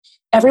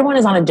everyone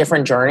is on a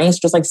different journey. So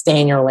just like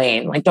stay in your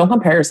lane. Like don't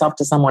compare yourself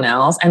to someone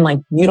else. And like,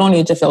 you don't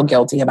need to feel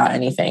guilty about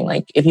anything.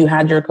 Like if you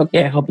had your cookie,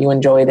 I hope you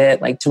enjoyed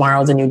it. Like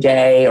tomorrow's a new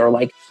day, or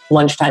like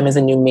lunchtime is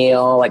a new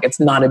meal. Like it's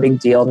not a big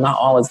deal. Not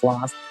all is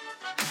lost.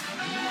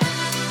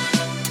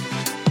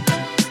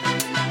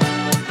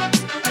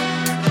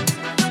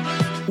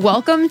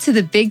 Welcome to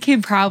the Big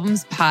Kid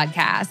Problems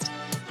podcast,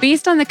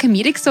 based on the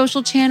comedic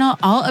social channel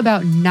all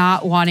about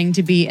not wanting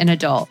to be an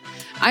adult.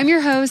 I'm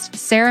your host,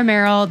 Sarah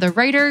Merrill, the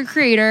writer,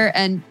 creator,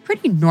 and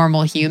pretty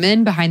normal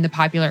human behind the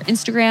popular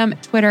Instagram,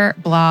 Twitter,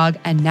 blog,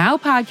 and now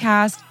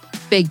podcast,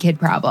 Big Kid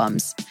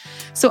Problems.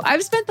 So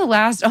I've spent the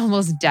last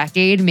almost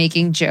decade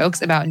making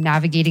jokes about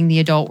navigating the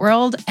adult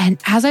world.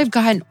 And as I've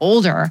gotten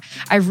older,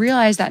 I've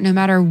realized that no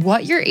matter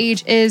what your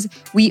age is,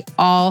 we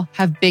all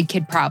have big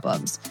kid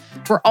problems.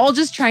 We're all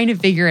just trying to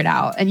figure it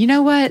out. And you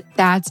know what?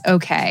 That's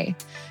okay.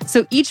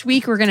 So each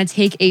week, we're going to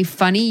take a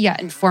funny yet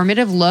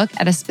informative look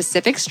at a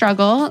specific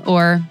struggle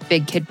or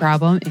big kid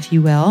problem, if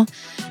you will.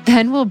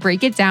 Then we'll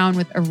break it down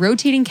with a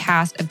rotating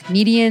cast of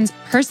comedians,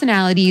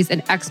 personalities,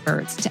 and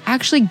experts to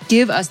actually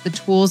give us the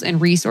tools and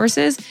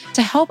resources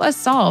to help us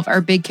solve our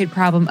big kid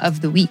problem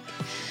of the week.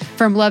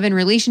 From love and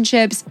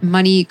relationships,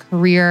 money,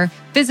 career,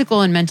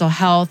 physical and mental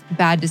health,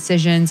 bad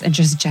decisions, and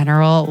just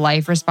general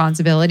life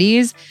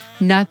responsibilities,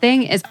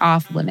 nothing is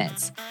off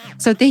limits.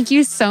 So thank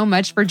you so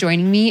much for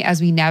joining me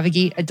as we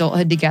navigate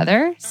adulthood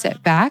together.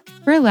 Sit back,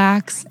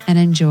 relax, and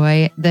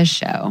enjoy the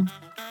show.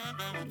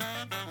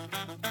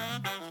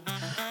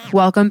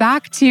 Welcome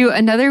back to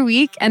another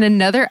week and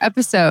another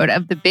episode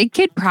of the Big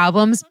Kid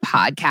Problems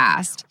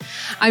podcast.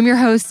 I'm your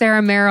host,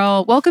 Sarah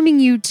Merrill, welcoming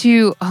you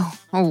to,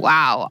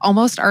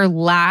 almost our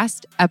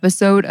last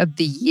episode of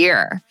the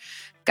year.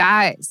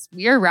 Guys,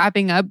 we are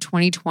wrapping up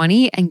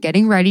 2020 and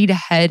getting ready to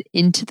head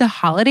into the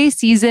holiday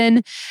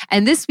season.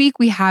 And this week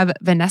we have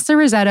Vanessa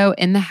Rossetto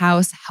in the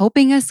house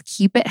helping us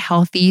keep it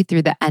healthy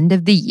through the end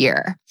of the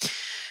year.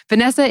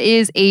 Vanessa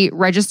is a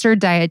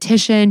registered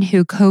dietitian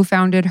who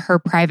co-founded her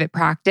private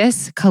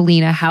practice,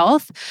 Kalina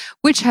Health,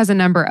 which has a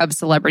number of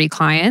celebrity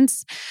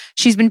clients.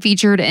 She's been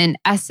featured in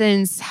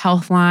Essence,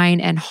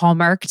 Healthline, and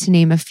Hallmark, to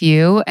name a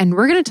few. And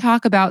we're going to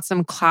talk about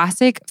some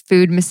classic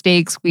food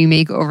mistakes we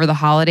make over the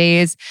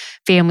holidays,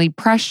 family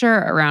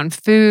pressure around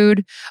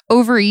food,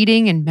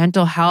 overeating and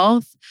mental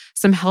health,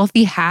 some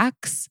healthy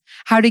hacks,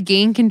 how to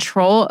gain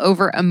control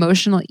over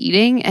emotional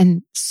eating,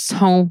 and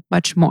so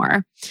much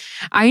more.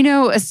 I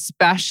know,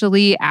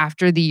 especially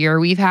after the year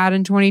we've had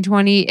in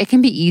 2020, it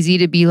can be easy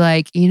to be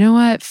like, you know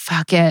what,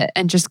 fuck it,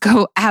 and just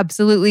go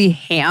absolutely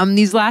ham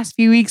these last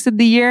few weeks of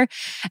the year.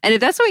 And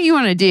if that's what you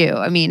want to do,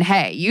 I mean,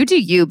 hey, you do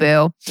you,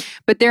 boo.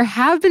 But there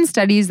have been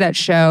studies that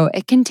show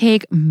it can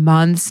take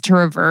months to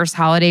reverse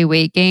holiday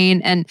weight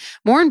gain. And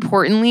more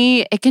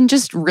importantly, it can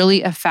just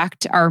really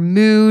affect our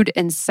mood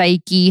and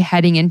psyche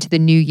heading into the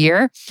new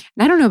year.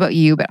 And I don't know about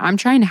you, but I'm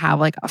trying to have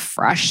like a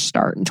fresh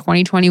start in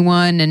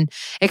 2021. And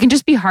it can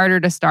just be harder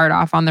to start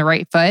off on the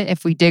right foot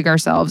if we dig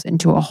ourselves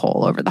into a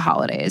hole over the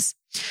holidays.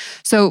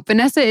 So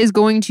Vanessa is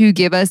going to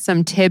give us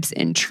some tips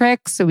and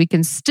tricks so we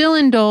can still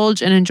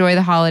indulge and enjoy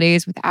the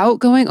holidays without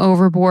going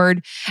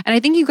overboard. And I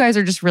think you guys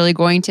are just really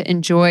going to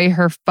enjoy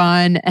her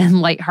fun and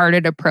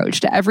lighthearted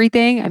approach to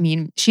everything. I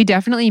mean, she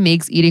definitely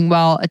makes eating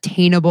well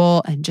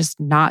attainable and just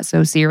not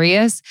so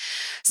serious.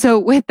 So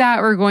with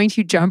that, we're going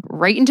to jump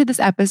right into this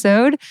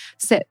episode.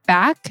 Sit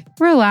back,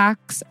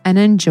 relax, and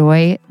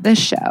enjoy the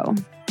show.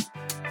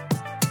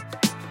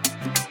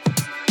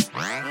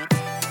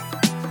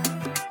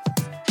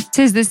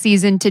 'Tis the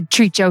season to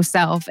treat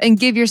yourself and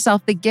give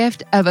yourself the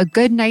gift of a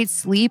good night's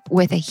sleep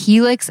with a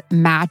Helix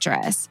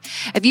mattress.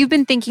 If you've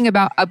been thinking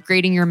about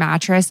upgrading your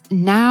mattress,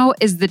 now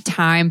is the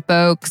time,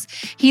 folks.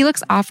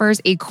 Helix offers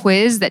a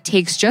quiz that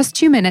takes just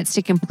 2 minutes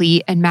to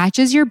complete and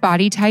matches your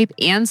body type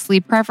and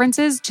sleep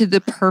preferences to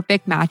the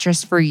perfect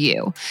mattress for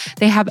you.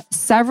 They have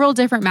several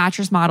different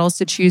mattress models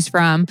to choose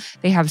from.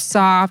 They have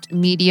soft,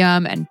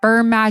 medium, and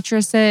firm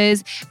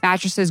mattresses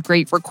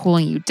great for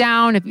cooling you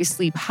down if you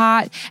sleep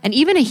hot, and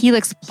even a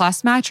Helix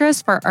Plus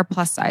mattress for our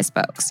plus size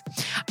folks.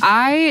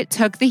 I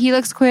took the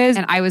Helix quiz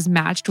and I was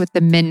matched with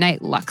the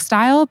Midnight Luxe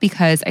style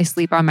because I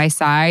sleep on my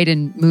side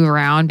and move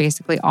around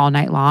basically all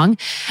night long.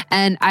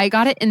 And I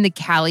got it in the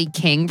Cali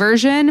King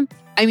version.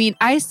 I mean,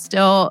 I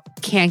still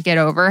can't get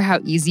over how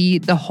easy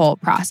the whole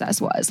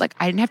process was. Like,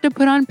 I didn't have to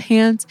put on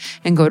pants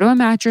and go to a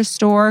mattress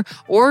store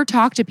or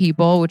talk to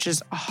people, which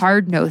is a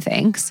hard no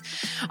thanks.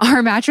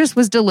 Our mattress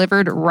was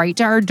delivered right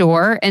to our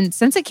door. And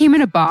since it came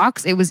in a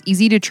box, it was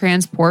easy to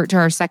transport to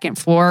our second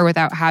floor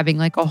without having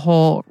like a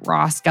whole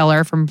Ross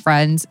Geller from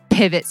Friends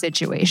pivot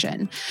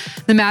situation.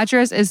 The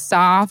mattress is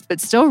soft, but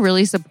still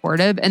really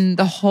supportive. And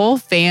the whole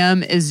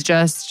fam is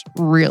just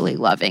really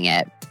loving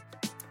it.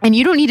 And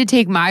you don't need to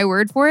take my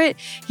word for it.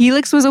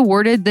 Helix was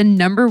awarded the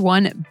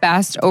 #1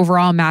 best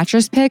overall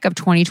mattress pick of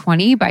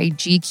 2020 by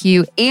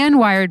GQ and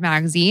Wired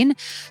Magazine.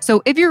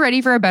 So if you're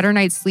ready for a better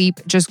night's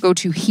sleep, just go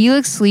to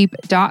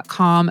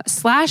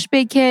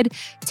helixsleep.com/bigkid,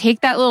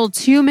 take that little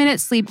 2-minute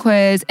sleep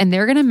quiz, and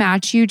they're going to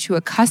match you to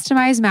a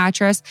customized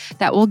mattress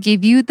that will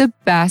give you the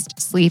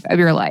best sleep of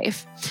your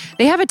life.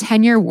 They have a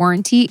 10-year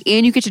warranty,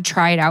 and you get to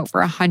try it out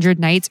for 100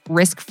 nights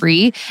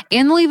risk-free,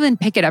 and they'll even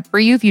pick it up for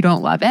you if you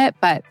don't love it,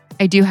 but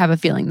I do have a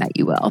feeling that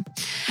you will.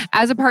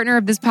 As a partner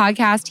of this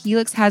podcast,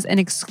 Helix has an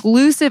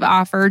exclusive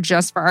offer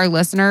just for our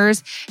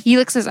listeners.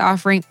 Helix is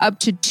offering up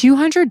to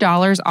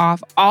 $200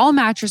 off all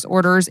mattress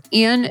orders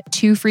and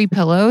 2 free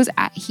pillows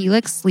at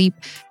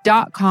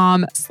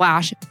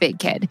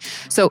helixsleep.com/bigkid.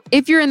 So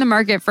if you're in the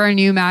market for a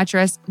new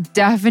mattress,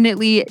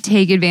 definitely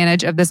take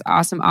advantage of this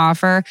awesome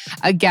offer.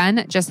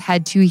 Again, just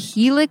head to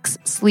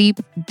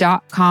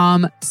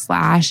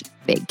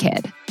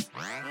helixsleep.com/bigkid.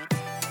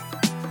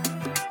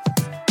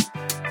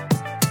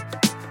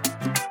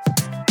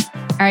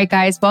 All right,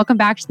 guys, welcome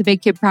back to the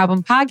Big Kid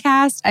Problem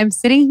Podcast. I'm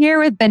sitting here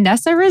with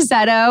Vanessa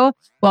Rossetto.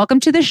 Welcome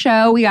to the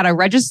show. We got a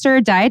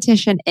registered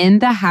dietitian in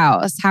the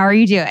house. How are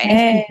you doing?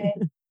 Hey,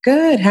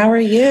 good. How are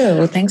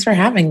you? Thanks for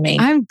having me.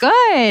 I'm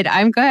good.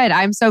 I'm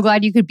so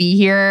glad you could be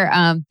here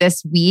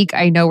this week.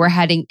 I know we're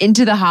heading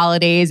into the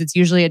holidays. It's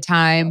usually a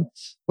time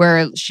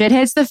where shit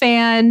hits the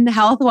fan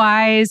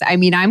health-wise. I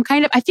mean, I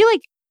feel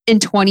like in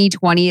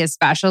 2020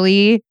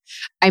 especially,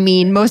 I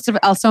mean,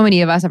 so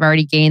many of us have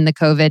already gained the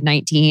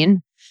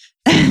COVID-19.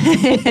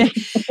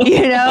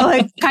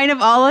 Like kind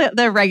of all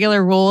the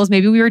regular rules.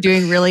 Maybe we were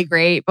doing really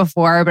great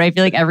before, but I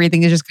feel like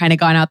everything has just kind of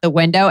gone out the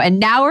window. And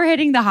now we're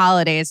hitting the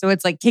holidays, so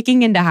it's like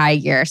kicking into high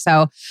gear.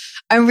 So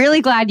I'm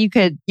really glad you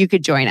could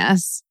join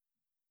us.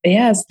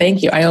 Yes,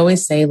 thank you. I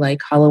always say like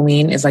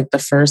Halloween is like the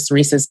first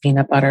Reese's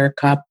peanut butter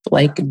cup,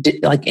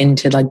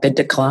 into like the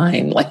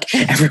decline. Like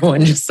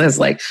everyone just says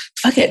like,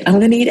 fuck it, I'm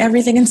going to eat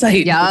everything in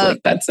sight. Yeah,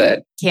 like, that's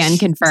it. Can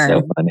confirm.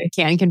 So funny.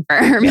 Can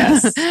confirm.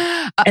 Yes.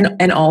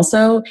 And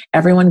also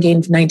everyone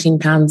gained 19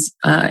 pounds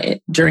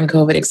during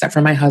COVID, except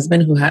for my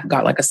husband who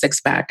got like a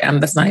 6-pack.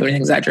 That's not even an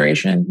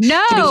exaggeration.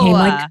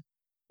 No.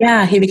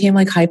 He became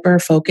like hyper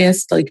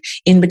focused. Like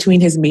in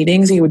between his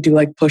meetings, he would do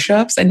like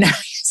push-ups, and now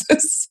he's a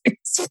 6-pack.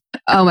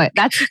 Oh my,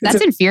 that's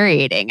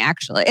infuriating,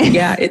 actually.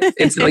 Yeah,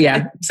 it's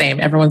same.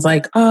 Everyone's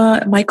like,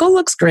 Michael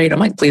looks great. I'm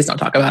like, please don't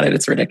talk about it.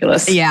 It's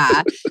ridiculous.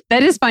 Yeah,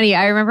 that is funny.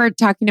 I remember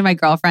talking to my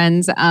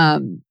girlfriends,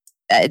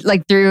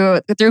 like through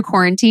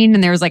quarantine,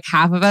 and there was like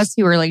half of us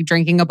who were like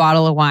drinking a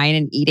bottle of wine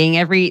and eating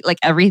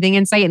everything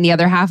in sight, and the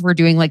other half were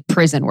doing like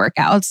prison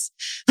workouts.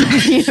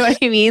 You know what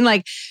I mean?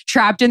 Like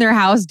trapped in their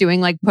house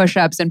doing like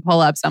push-ups and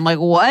pull-ups. I'm like,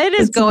 what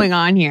is going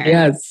on here?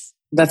 Yes.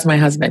 That's my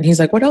husband. He's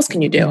like, what else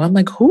can you do? I'm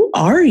like, who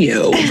are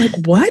you? Like,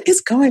 what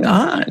is going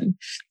on?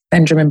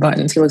 Benjamin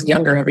Buttons. He looks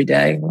younger every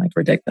day. I'm like,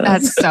 ridiculous.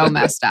 That's so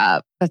messed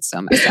up.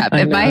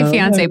 If my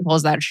fiance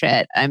pulls that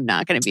shit, I'm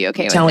not going to be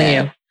okay with it. Telling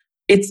you.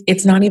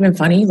 It's not even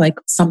funny. Like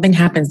something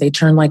happens. They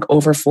turn like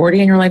over 40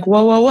 and you're like,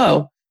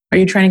 whoa. Are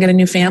you trying to get a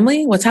new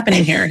family? What's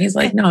happening here? He's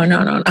like, no.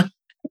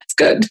 It's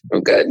good.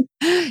 I'm good.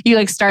 You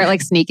like start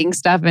like sneaking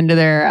stuff into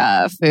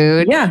their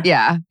food.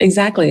 Yeah,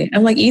 exactly.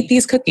 I'm like, eat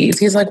these cookies.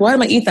 He's like, what? I'm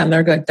like, eat them.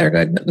 They're good.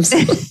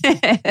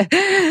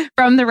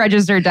 From the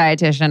registered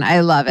dietitian.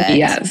 I love it.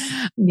 Yes.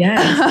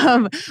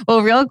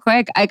 Well, real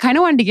quick, I kind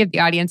of wanted to give the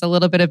audience a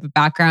little bit of a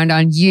background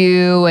on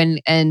you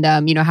and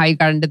how you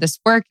got into this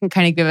work, and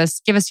kind of give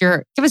us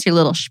your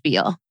little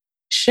spiel.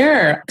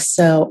 Sure.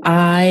 So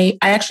I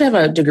actually have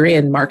a degree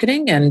in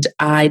marketing, and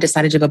I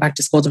decided to go back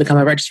to school to become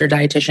a registered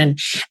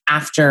dietitian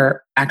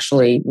after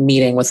actually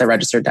meeting with a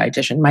registered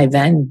dietitian. My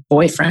then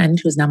boyfriend,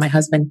 who's now my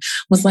husband,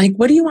 was like,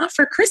 what do you want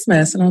for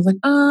Christmas? And I was like,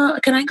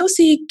 can I go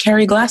see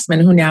Carrie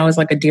Glassman, who now is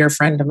like a dear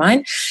friend of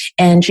mine?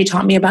 And she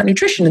taught me about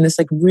nutrition in this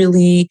like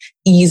really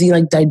easy,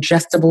 like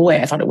digestible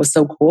way. I thought it was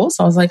so cool.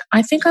 So I was like,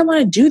 I think I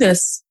want to do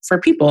this for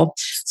people.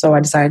 So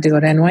I decided to go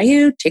to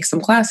NYU, take some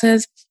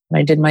classes.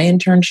 I did my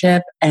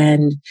internship,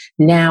 and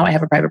now I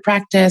have a private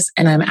practice,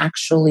 and I'm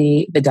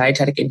actually the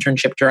dietetic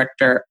internship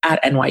director at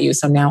NYU.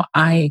 So now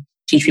I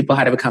teach people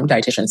how to become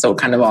dietitians. So it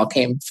kind of all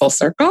came full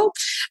circle,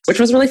 which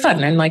was really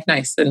fun and like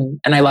nice.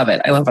 And I love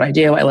it. I love what I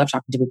do. I love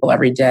talking to people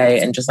every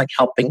day and just like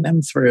helping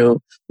them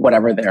through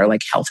whatever their like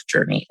health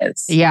journey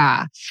is.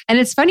 Yeah. And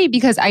it's funny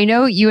because I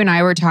know you and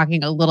I were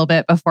talking a little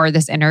bit before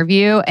this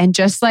interview, and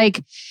just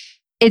like,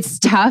 it's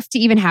tough to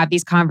even have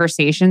these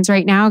conversations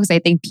right now because I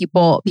think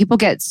people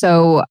get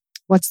so,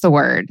 what's the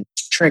word?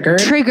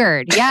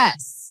 Triggered.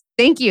 Yes.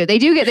 Thank you. They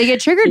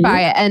get triggered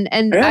by it.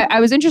 And yeah.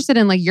 I was interested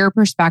in like your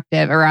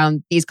perspective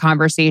around these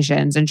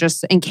conversations, and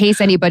just in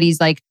case anybody's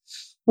like,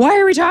 why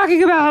are we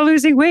talking about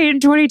losing weight in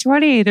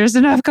 2020? There's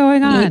enough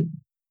going on.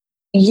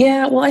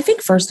 Yeah, well, I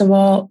think first of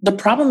all, the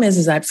problem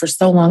is that for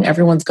so long,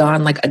 everyone's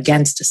gone like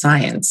against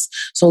science.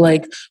 So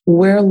like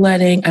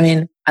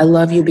I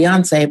love you,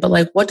 Beyonce, but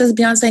like, what does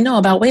Beyonce know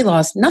about weight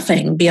loss?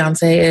 Nothing.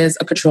 Beyonce is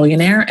a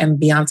quadrillionaire, and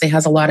Beyonce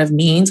has a lot of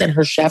means, and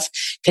her chef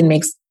can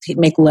make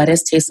make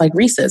lettuce taste like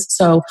Reese's.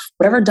 So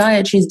whatever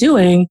diet she's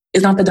doing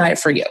is not the diet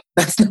for you.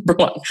 That's number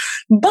one.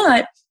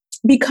 But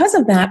because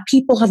of that,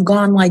 people have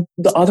gone like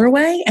the other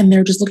way and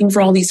they're just looking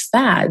for all these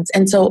fads.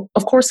 And so,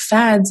 of course,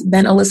 fads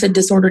then elicit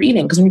disordered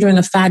eating because when you're doing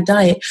a fad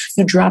diet,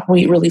 you drop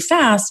weight really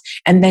fast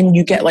and then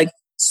you get like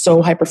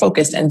so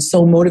hyper-focused and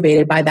so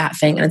motivated by that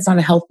thing. And it's not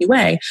a healthy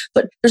way.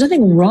 But there's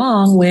nothing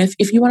wrong with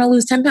if you want to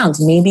lose 10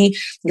 pounds, maybe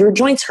your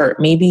joints hurt.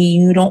 Maybe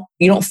you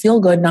don't feel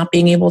good not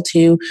being able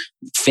to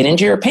fit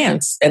into your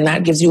pants. And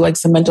that gives you like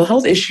some mental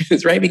health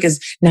issues, right? Because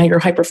now you're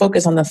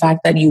hyper-focused on the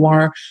fact that you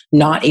are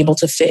not able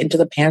to fit into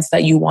the pants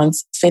that you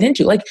once fit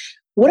into. Like,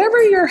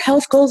 whatever your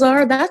health goals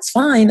are, that's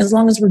fine as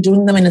long as we're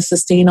doing them in a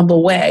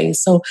sustainable way.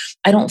 So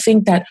I don't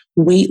think that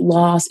weight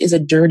loss is a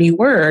dirty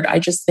word. I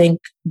just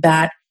think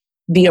that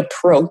the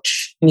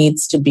approach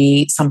needs to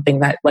be something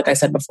that, like I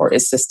said before,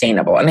 is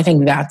sustainable. And I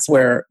think that's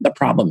where the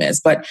problem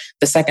is. But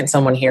the second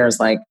someone here is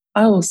like,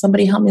 oh,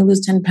 somebody help me lose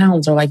 10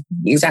 pounds, or like,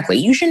 exactly,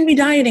 you shouldn't be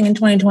dieting in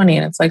 2020.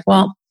 And it's like,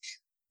 well,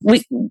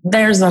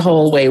 there's a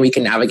whole way we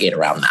can navigate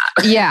around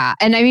that. Yeah.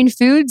 And I mean,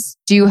 foods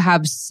do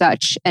have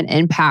such an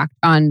impact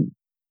on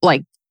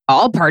like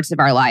all parts of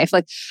our life.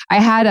 Like I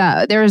had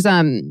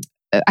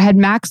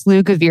Max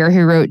Lugavere,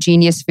 who wrote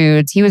Genius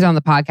Foods. He was on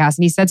the podcast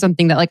and he said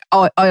something that like,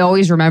 I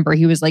always remember.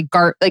 He was like,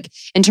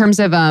 in terms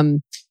of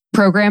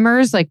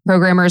programmers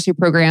who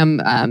program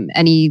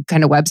any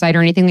kind of website or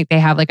anything, like they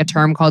have like a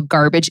term called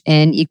garbage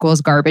in equals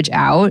garbage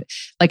out.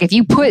 Like if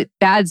you put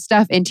bad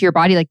stuff into your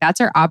body, like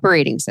that's our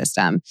operating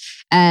system.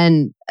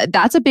 And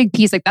that's a big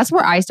piece. Like that's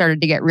where I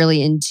started to get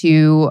really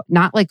into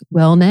not like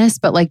wellness,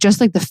 but like just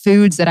like the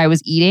foods that I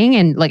was eating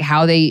and like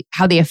how they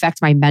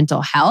affect my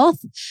mental health.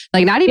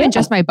 Like not even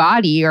just my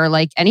body or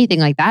like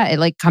anything like that. It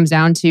like comes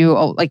down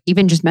to like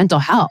even just mental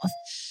health,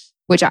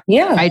 which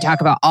I talk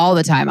about all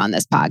the time on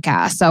this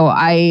podcast. So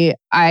I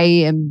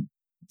am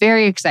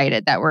very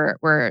excited that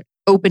we're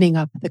opening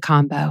up the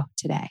combo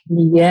today.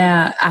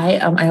 Yeah, I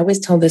always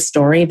tell this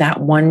story that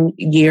one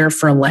year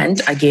for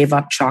Lent, I gave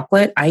up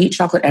chocolate. I eat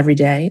chocolate every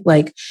day.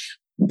 Like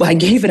I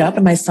gave it up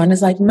and my son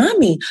is like,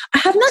 Mommy, I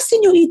have not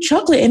seen you eat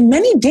chocolate in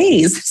many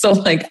days. So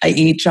like I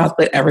eat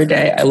chocolate every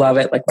day. I love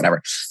it, like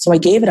whatever. So I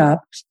gave it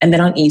up. And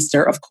then on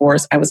Easter, of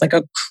course, I was like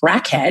a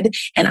crackhead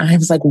and I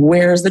was like,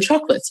 where's the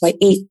chocolate? So I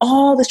ate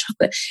all this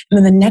chocolate. And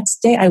then the next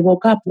day I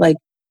woke up like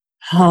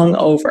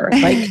hungover,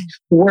 like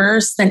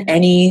worse than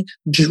any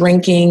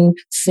drinking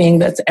thing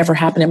that's ever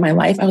happened in my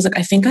life. I was like,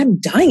 I think I'm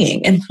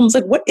dying. And I was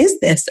like, what is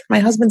this? My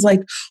husband's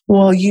like,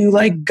 well, you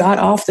like got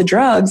off the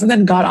drugs and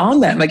then got on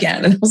them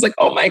again. And I was like,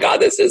 oh my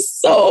God, this is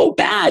so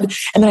bad.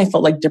 And then I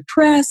felt like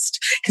depressed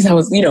because I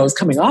was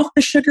coming off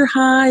the sugar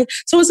high.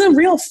 So it was a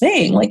real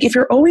thing. Like if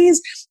you're always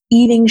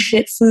eating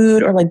shit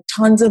food or like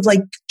tons of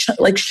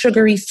like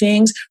sugary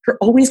things, you're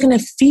always going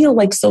to feel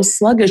like so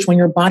sluggish when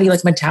your body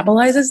like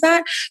metabolizes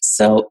that.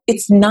 So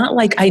it's not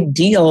like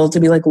ideal to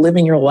be like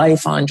living your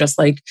life on just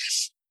like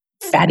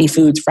fatty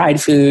foods,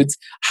 fried foods,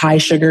 high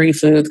sugary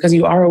foods, because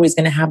you are always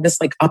going to have this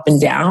like up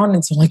and down.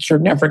 And so like you're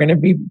never going to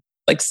be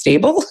like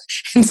stable.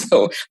 And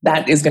so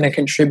that is going to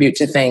contribute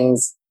to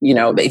things,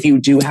 if you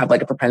do have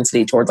like a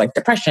propensity towards like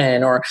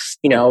depression or,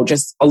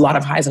 just a lot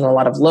of highs and a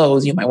lot of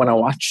lows, you might want to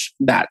watch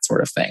that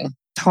sort of thing.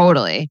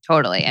 Totally.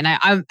 And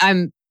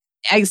I'm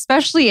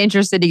especially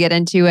interested to get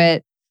into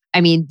it.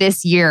 I mean,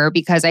 this year,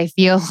 because I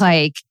feel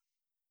like,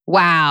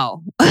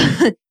 wow,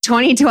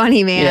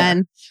 2020,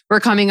 man, we're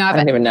coming up. I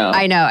don't even know.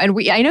 I know. And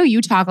I know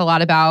you talk a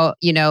lot about,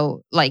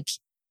 like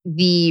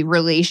the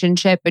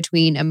relationship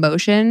between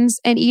emotions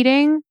and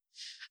eating.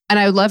 And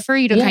I would love for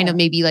you to kind of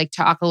maybe like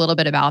talk a little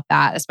bit about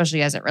that,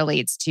 especially as it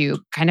relates to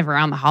kind of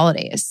around the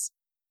holidays.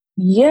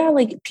 Yeah,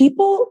 like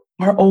people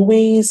are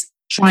always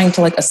trying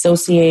to like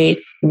associate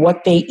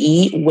what they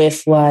eat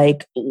with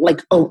like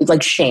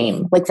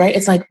shame. Like, right?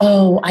 It's like,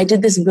 oh, I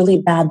did this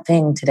really bad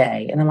thing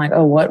today. And I'm like,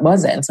 oh, what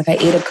was it? It's like,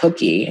 I ate a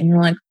cookie. And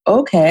you're like,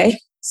 okay,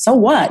 so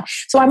what?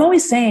 So I'm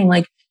always saying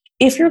like,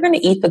 if you're going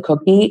to eat the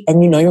cookie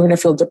and you're going to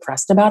feel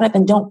depressed about it,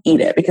 then don't eat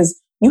it because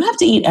you have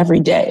to eat every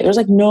day. There's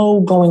like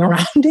no going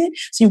around it.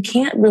 So you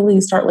can't really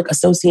start like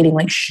associating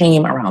like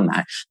shame around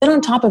that. Then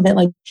on top of it,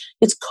 like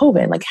it's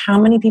COVID. Like how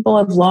many people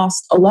have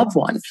lost a loved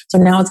one? So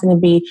now it's going to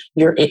be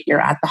you're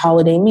at the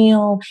holiday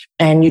meal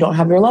and you don't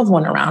have your loved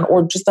one around,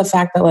 or just the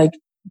fact that like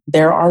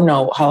there are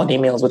no holiday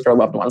meals with your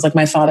loved ones. Like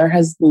my father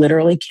has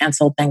literally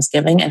canceled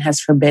Thanksgiving and has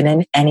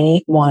forbidden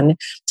anyone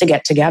to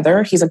get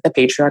together. He's like the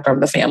patriarch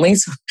of the family.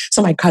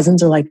 So my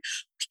cousins are like,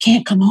 we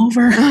can't come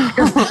over.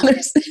 Your father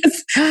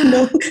says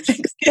no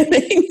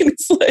Thanksgiving.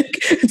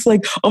 It's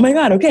like, oh my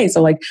God. Okay.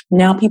 So like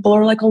now people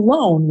are like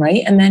alone,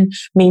 right? And then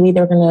maybe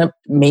they're going to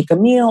make a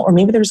meal or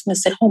maybe they're just going to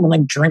sit home and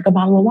like drink a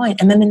bottle of wine.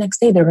 And then the next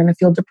day they're going to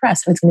feel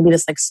depressed. And it's going to be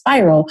this like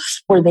spiral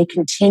where they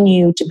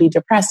continue to be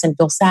depressed and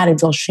feel sad and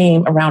feel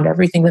shame around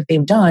everything that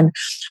they've done.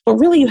 But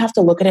really you have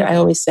to look at it. I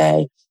always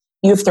say,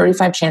 you have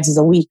 35 chances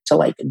a week to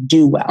like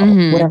do well,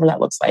 whatever that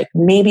looks like.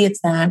 Maybe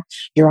it's that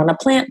you're on a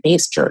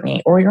plant-based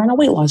journey or you're on a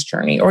weight loss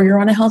journey or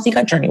you're on a healthy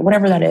gut journey,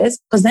 whatever that is.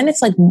 Because then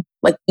it's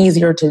like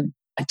easier to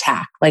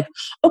attack. Like,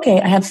 okay,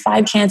 I have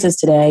 5 chances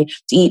today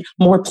to eat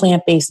more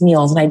plant-based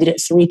meals and I did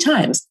it 3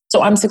 times.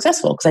 So I'm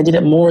successful because I did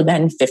it more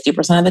than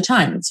 50% of the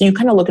time. So you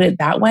kind of look at it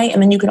that way.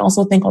 And then you can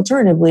also think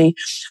alternatively,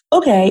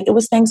 okay, it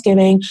was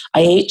Thanksgiving.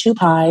 I ate 2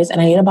 pies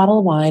and I ate a bottle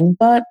of wine,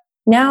 but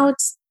now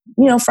it's,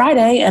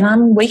 Friday and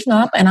I'm waking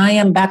up and I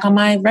am back on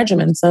my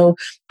regimen. So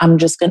I'm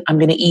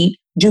going to eat,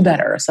 do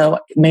better. So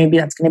maybe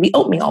that's going to be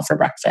oatmeal for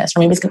breakfast, or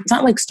maybe it's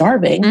not like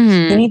starving.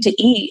 You need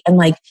to eat and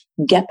like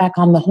get back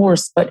on the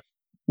horse, but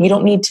you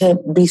don't need to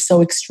be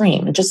so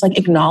extreme. Just like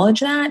acknowledge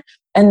that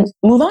and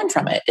move on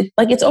from it.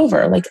 It's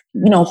over. Like,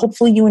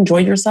 hopefully you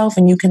enjoyed yourself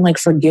and you can like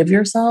forgive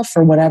yourself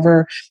for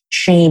whatever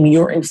shame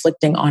you're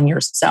inflicting on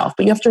yourself.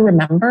 But you have to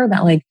remember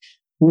that like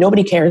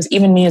nobody cares.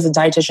 Even me as a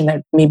dietitian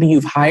that maybe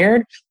you've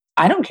hired,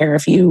 I don't care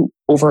if you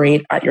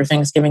overate at your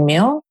Thanksgiving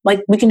meal.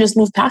 Like we can just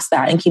move past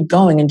that and keep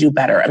going and do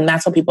better. And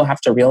that's what people have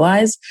to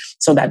realize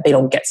so that they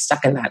don't get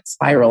stuck in that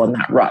spiral and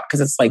that rut.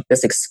 Because it's like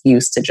this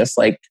excuse to just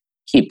like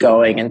keep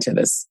going into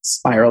this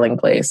spiraling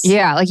place.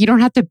 Yeah. Like you don't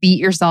have to beat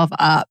yourself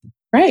up.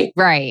 Right.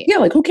 Right. Yeah.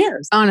 Like who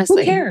cares?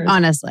 Honestly. Who cares?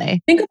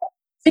 Honestly.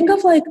 Think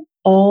of like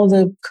all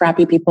the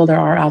crappy people there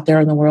are out there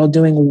in the world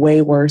doing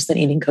way worse than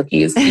eating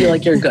cookies. You're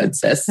like, you're good,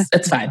 sis.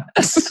 It's fine.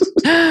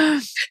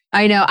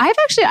 I know.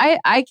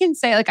 I can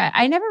say like,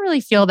 I never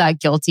really feel that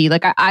guilty.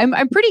 Like I'm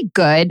pretty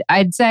good,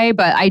 I'd say,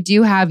 but I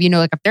do have,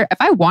 like if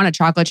I want a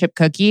chocolate chip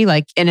cookie,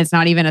 like, and it's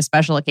not even a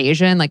special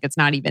occasion, like it's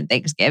not even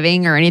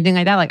Thanksgiving or anything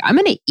like that, like I'm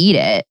going to eat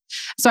it.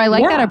 So I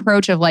like that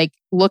approach of like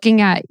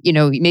looking at,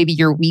 maybe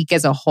your week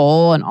as a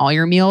whole and all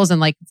your meals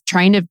and like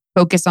trying to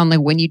focus on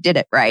like when you did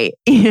it right,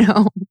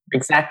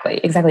 Exactly.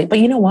 But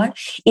you know what?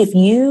 If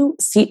you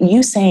see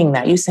you saying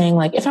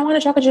like, if I want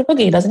a chocolate chip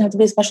cookie, it doesn't have to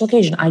be a special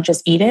occasion. I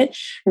just eat it.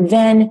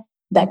 Then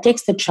that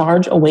takes the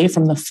charge away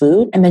from the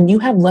food. And then you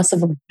have less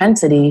of a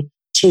propensity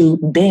to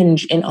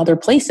binge in other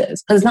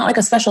places. Because it's not like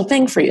a special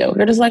thing for you.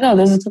 You're just like, oh,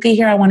 there's a cookie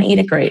here. I want to eat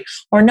it. Great.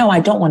 Or no, I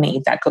don't want to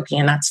eat that cookie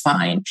and that's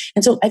fine.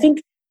 And so I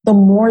think the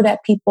more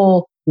that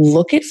people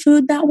look at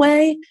food that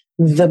way,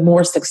 the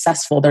more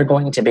successful they're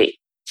going to be.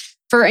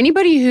 For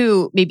anybody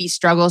who maybe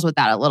struggles with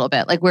that a little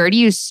bit, like where do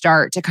you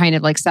start to kind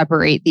of like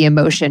separate the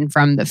emotion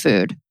from the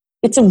food?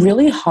 It's a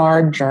really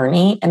hard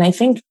journey. And I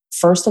think,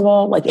 first of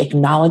all, like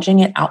acknowledging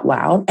it out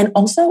loud and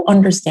also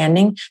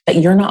understanding that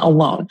you're not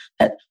alone.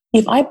 That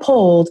if I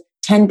polled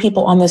 10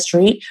 people on the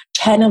street,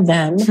 10 of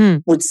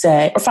them would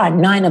say, or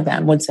 9 of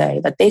them would say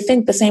that they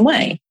think the same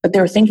way, that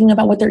they're thinking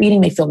about what they're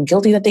eating. They feel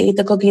guilty that they ate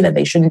the cookie, that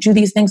they shouldn't do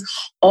these things,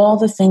 all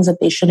the things that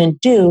they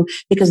shouldn't do,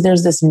 because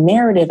there's this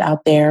narrative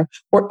out there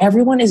where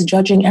everyone is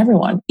judging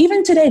everyone.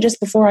 Even today, just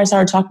before I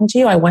started talking to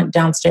you, I went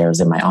downstairs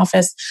in my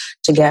office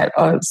to get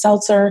a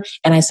seltzer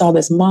and I saw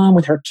this mom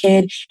with her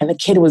kid and the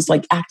kid was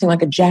like acting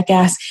like a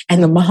jackass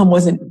and the mom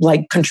wasn't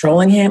like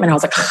controlling him. And I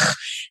was like,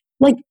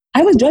 like,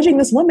 I was judging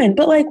this woman,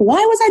 but like, why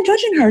was I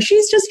judging her?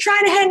 She's just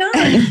trying to hang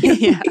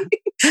on.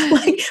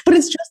 But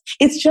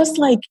it's just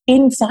like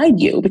inside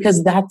you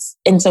because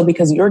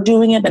because you're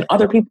doing it, then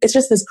other people, it's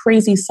just this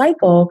crazy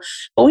cycle,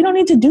 but we don't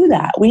need to do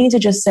that. We need to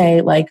just say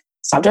like,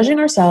 stop judging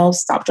ourselves,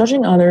 stop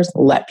judging others,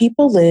 let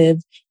people live.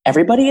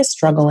 Everybody is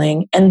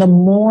struggling. And the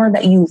more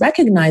that you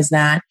recognize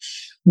that,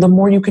 the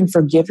more you can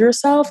forgive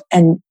yourself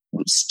and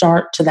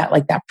start to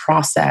that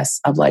process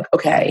of like,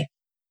 okay,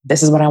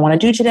 this is what I want to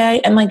do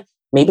today. And like,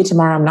 maybe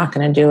tomorrow I'm not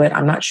going to do it.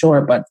 I'm not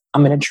sure, but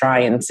I'm going to try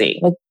and see.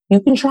 Like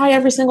you can try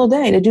every single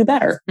day to do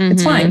better.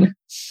 It's fine.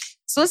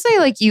 So let's say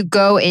like you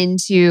go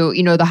into,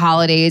 the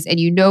holidays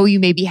and you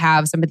maybe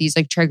have some of these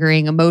like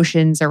triggering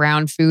emotions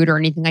around food or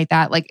anything like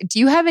that. Like, do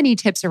you have any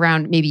tips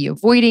around maybe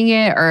avoiding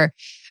it? Or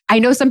I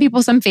know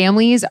some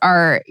families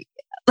are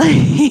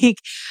like,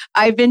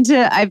 I've been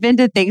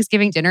to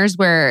Thanksgiving dinners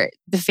where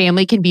the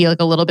family can be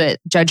like a little bit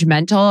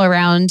judgmental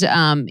around,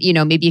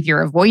 maybe if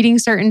you're avoiding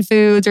certain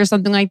foods or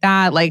something like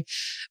that. Like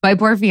my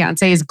poor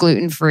fiance is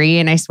gluten-free.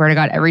 And I swear to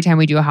God, every time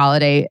we do a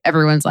holiday,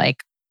 everyone's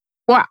like,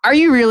 well, are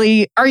you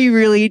really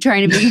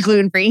trying to be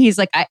gluten-free? He's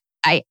like,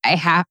 I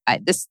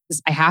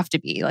have to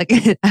be like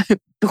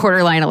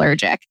borderline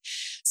allergic.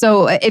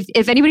 So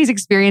if anybody's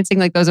experiencing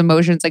like those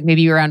emotions, like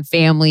maybe around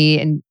family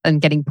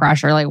and getting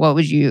pressure, like what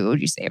would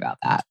you say about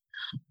that?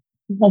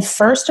 Well,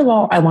 first of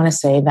all, I want to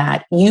say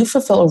that you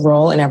fulfill a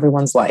role in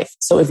everyone's life.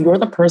 So if you're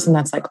the person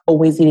that's like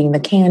always eating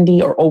the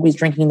candy or always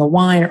drinking the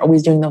wine or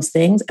always doing those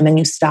things, and then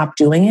you stop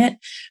doing it,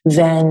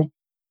 then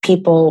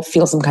people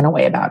feel some kind of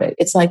way about it.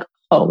 It's like,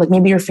 oh, like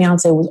maybe your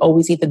fiance would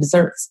always eat the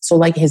desserts. So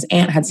like his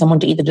aunt had someone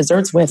to eat the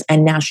desserts with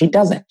and now she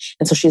doesn't.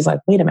 And so she's like,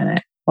 wait a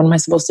minute, what am I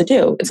supposed to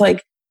do? It's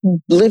like,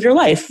 live your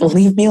life,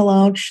 leave me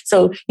alone.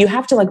 So you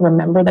have to like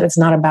remember that it's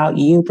not about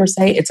you per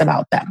se, it's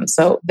about them.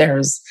 So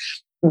there's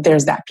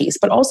that piece.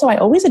 But also I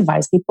always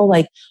advise people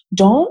like,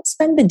 don't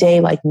spend the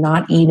day like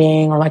not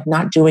eating or like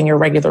not doing your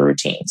regular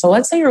routine. So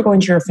let's say you're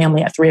going to your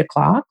family at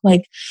 3:00,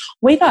 like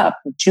wake up,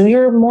 do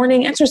your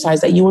morning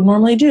exercise that you would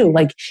normally do,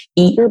 like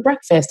eat your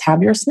breakfast,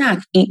 have your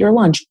snack, eat your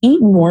lunch,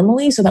 eat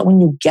normally so that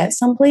when you get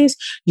someplace,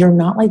 you're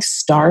not like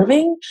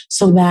starving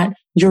so that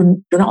you're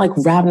not like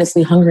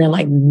ravenously hungry and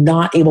like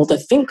not able to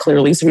think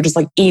clearly. So you're just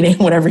like eating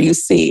whatever you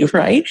see,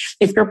 right?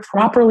 If you're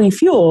properly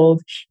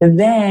fueled,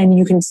 then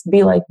you can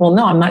be like, well,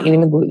 no, I'm not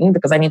eating the gluten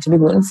because I need to be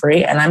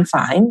gluten-free and I'm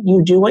fine.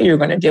 You do what you're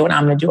going to do and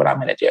I'm going to do what I'm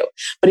going to do.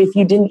 But if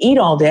you didn't eat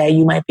all day,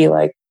 you might be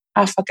like,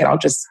 fuck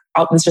it.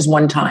 It's just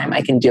one time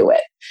I can do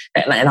it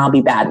and I'll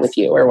be bad with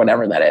you or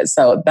whatever that is.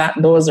 So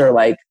those are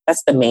like,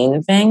 that's the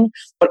main thing.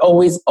 But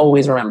always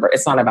remember,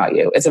 it's not about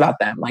you. It's about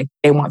them. Like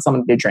they want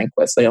someone to drink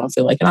with so you don't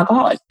feel like an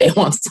alcoholic. They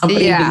want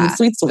somebody to eat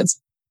sweets with.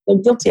 Feel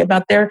guilty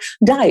about their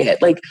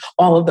diet, like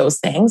all of those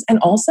things. And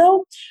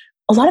also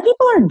a lot of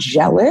people are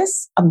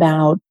jealous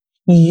about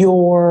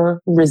your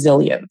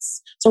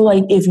resilience. So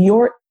like if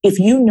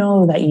you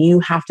know that you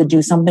have to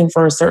do something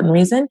for a certain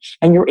reason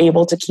and you're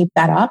able to keep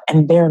that up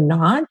and they're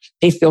not,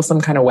 they feel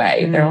some kind of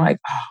way. They're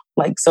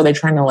like, so they're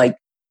trying to like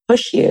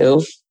push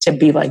you to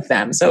be like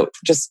them. So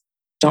just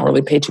don't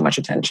really pay too much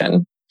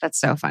attention. That's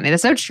so funny.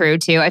 That's so true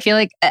too. I feel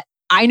like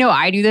I know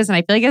I do this and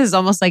I feel like this is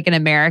almost like an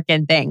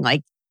American thing.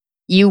 Like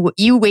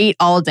you wait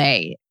all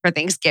day for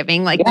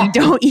Thanksgiving. Like you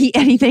don't eat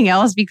anything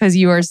else because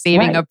you are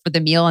saving up for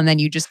the meal and then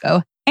you just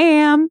go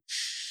ham.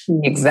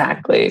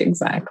 Exactly.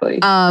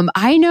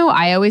 I know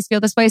I always feel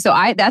this way. So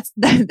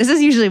this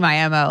is usually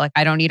my MO. Like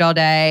I don't eat all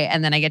day.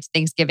 And then I get to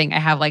Thanksgiving, I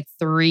have like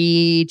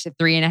 3 to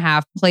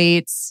 3.5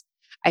 plates.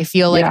 I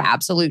feel like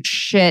absolute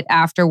shit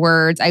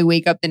afterwards. I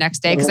wake up the next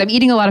day because I'm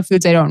eating a lot of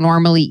foods I don't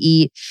normally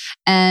eat.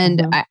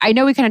 And I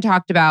know we kind of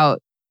talked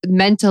about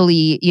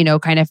mentally,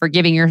 kind of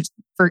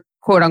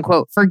quote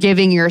unquote,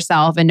 forgiving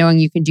yourself and knowing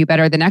you can do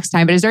better the next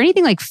time. But is there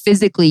anything like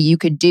physically you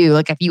could do?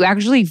 Like if you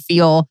actually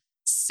feel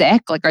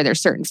sick, like are there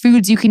certain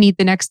foods you can eat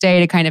the next day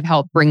to kind of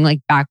help bring like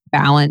back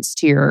balance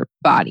to your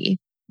body?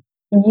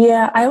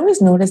 Yeah, I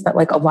always notice that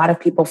like a lot of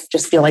people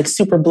just feel like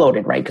super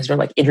bloated, right? Because you're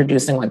like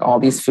introducing like all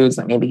these foods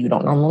that maybe you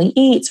don't normally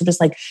eat. So just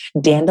like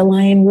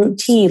dandelion root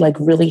tea like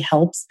really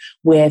helps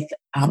with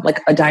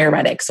like a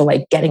diuretic. So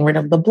like getting rid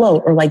of the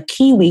bloat, or like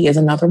kiwi is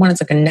another one.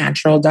 It's like a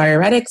natural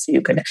diuretic. So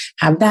you could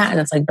have that and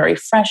it's like very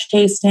fresh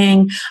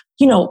tasting.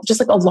 Just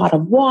like a lot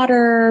of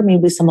water,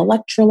 maybe some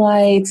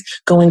electrolytes,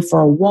 going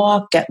for a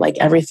walk, get like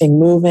everything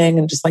moving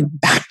and just like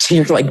back to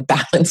your like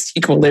balanced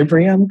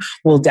equilibrium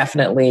will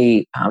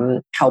definitely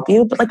help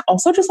you. But like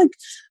also just like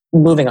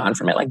moving on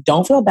from it, like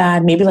don't feel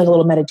bad. Maybe like a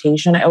little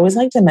meditation. I always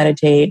like to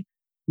meditate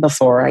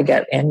before I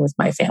get in with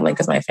my family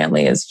because my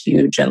family is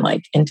huge and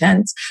like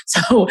intense.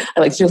 So I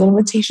like to do a little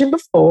meditation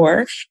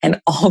before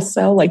and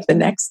also like the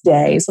next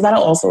day. So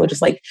that'll also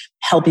just like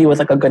help you with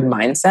like a good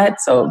mindset.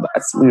 So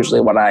that's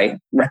usually what I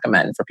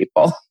recommend for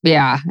people.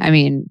 Yeah. I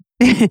mean,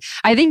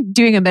 I think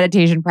doing a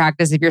meditation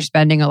practice, if you're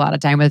spending a lot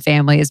of time with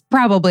family, is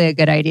probably a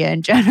good idea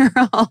in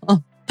general.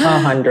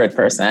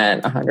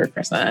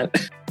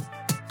 100%.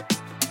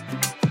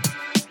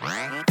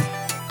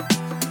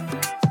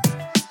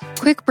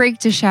 Quick break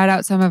to shout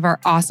out some of our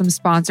awesome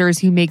sponsors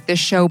who make this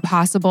show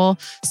possible,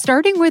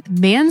 starting with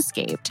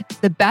Manscaped.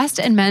 The best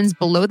in men's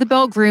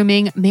below-the-belt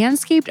grooming,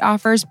 Manscaped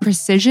offers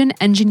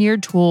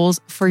precision-engineered tools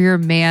for your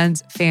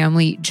man's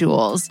family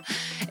jewels.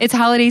 It's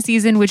holiday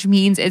season, which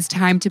means it's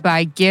time to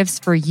buy gifts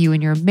for you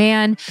and your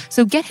man.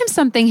 So get him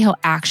something he'll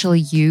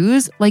actually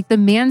use, like the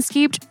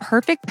Manscaped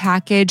Perfect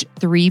Package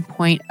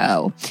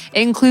 3.0.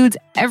 It includes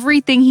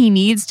everything he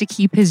needs to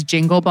keep his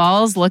jingle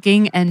balls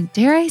looking and,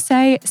 dare I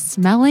say,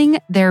 smelling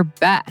their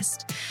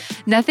best.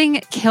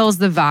 Nothing kills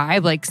the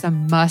vibe like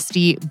some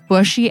musty,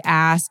 bushy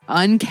ass,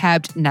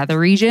 unkept nether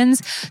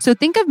regions. So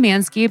think of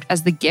Manscaped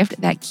as the gift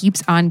that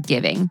keeps on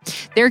giving.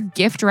 Their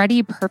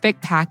gift-ready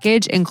perfect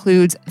package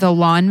includes the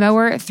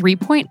Lawnmower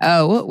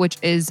 3.0, which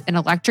is an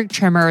electric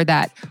trimmer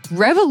that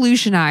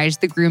revolutionized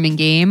the grooming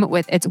game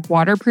with its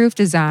waterproof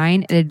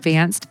design and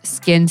advanced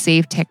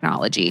skin-safe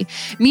technology,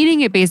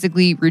 meaning it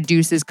basically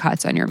reduces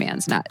cuts on your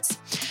man's nuts.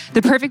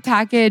 The perfect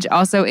package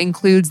also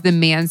includes the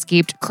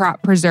Manscaped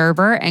Crop Preserver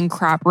and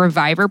Crop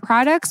Reviver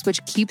products,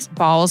 which keeps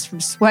balls from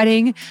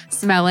sweating,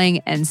 smelling,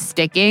 and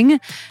sticking.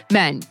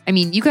 Men, I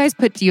mean, you guys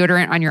put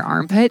deodorant on your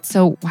armpit,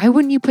 so why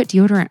wouldn't you put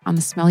deodorant on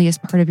the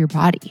smelliest part of your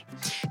body?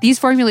 These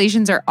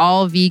formulations are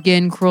all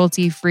vegan,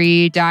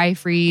 cruelty-free,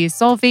 dye-free,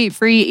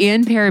 sulfate-free,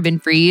 and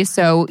paraben-free,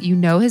 so you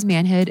know his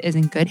manhood is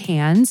in good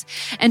hands.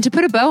 And to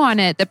put a bow on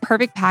it, the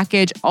perfect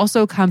package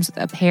also comes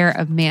with a pair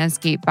of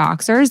Manscaped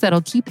boxers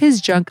that'll keep his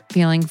junk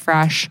feeling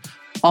fresh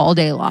all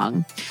day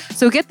long.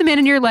 So get the man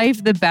in your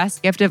life the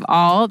best gift of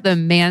all, the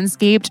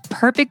Manscaped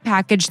Perfect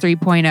Package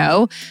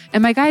 3.0.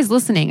 And my guys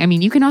listening, I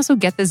mean, you can also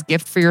get this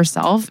gift for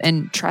yourself,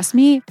 and trust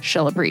me,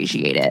 she'll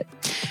appreciate it.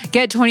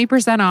 Get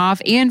 20%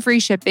 off and free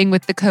shipping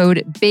with the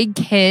code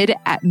BIGKID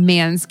at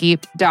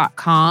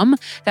manscaped.com.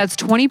 That's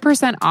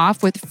 20%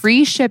 off with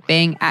free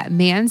shipping at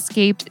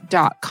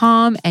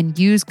manscaped.com and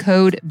use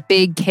code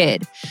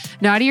BIGKID.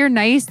 Naughty or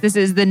nice, this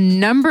is the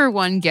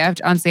 #1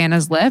 gift on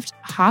Santa's list.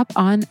 Hop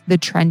on the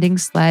trending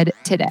sled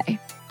today.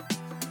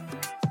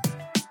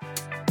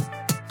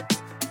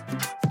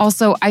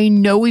 Also, I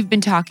know we've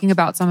been talking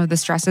about some of the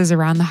stresses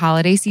around the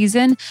holiday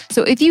season.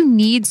 So if you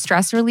need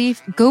stress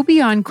relief, go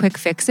beyond quick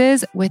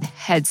fixes with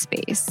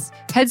Headspace.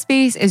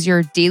 Headspace is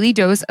your daily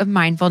dose of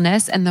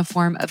mindfulness in the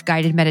form of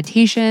guided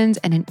meditations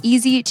and an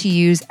easy to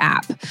use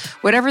app.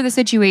 Whatever the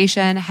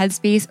situation,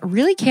 Headspace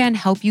really can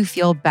help you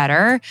feel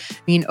better.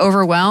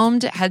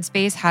 Overwhelmed?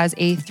 Headspace has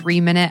a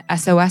 3-minute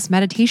SOS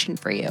meditation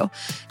for you.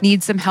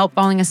 Need some help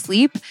falling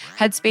asleep?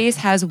 Headspace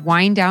has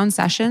wind down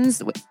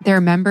sessions their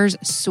members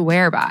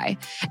swear by.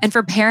 And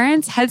for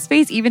parents,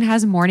 Headspace even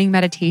has morning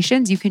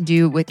meditations you can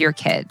do with your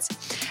kids.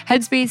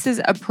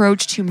 Headspace's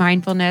approach to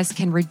mindfulness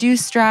can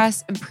reduce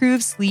stress,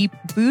 improve sleep,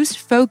 boost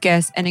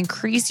focus, and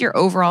increase your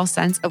overall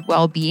sense of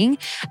well-being.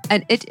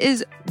 And it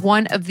is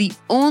one of the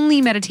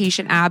only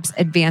meditation apps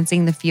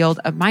advancing the field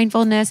of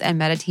mindfulness and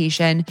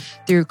meditation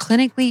through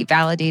clinically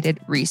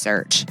validated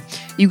research.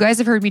 You guys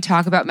have heard me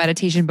talk about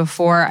meditation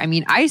before.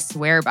 I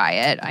swear by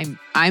it.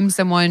 I'm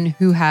someone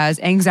who has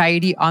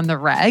anxiety on the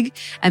reg,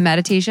 and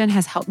meditation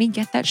has helped me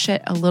get that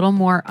shit a little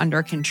more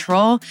under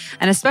control.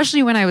 And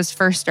especially when I was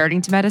first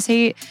starting to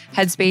meditate,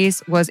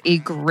 Headspace was a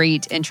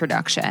great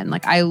introduction.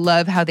 I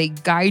love how they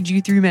guide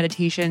you through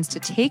meditations to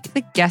take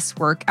the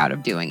guesswork out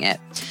of doing it.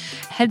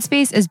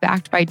 Headspace is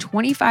backed by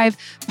 25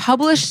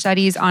 published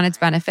studies on its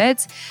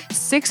benefits,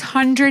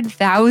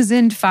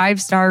 600,000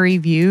 5-star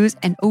reviews,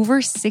 and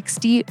over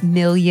 60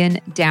 million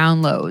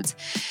downloads.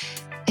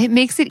 It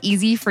makes it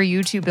easy for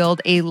you to build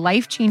a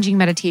life-changing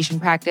meditation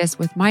practice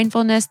with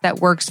mindfulness that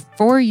works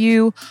for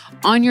you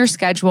on your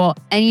schedule,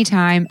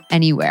 anytime,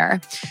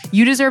 anywhere.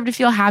 You deserve to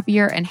feel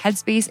happier, and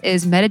Headspace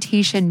is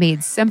meditation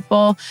made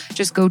simple.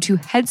 Just go to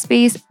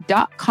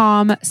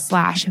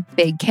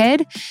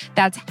headspace.com/bigkid.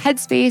 That's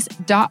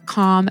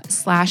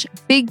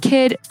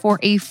headspace.com/bigkid for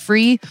a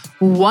free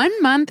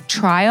 1-month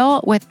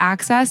trial with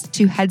access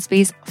to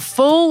Headspace's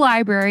full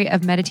library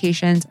of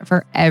meditations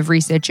for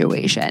every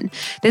situation.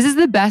 This is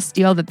the best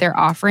deal that they're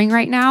offering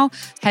right now.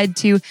 Head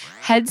to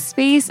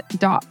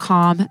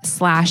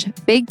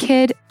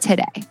headspace.com/bigkid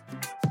today.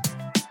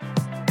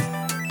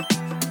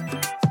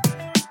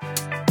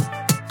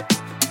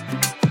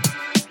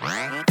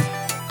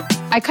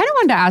 I kind of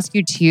wanted to ask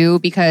you too,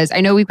 because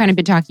I know we've kind of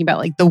been talking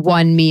about the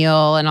one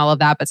meal and all of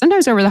that, but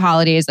sometimes over the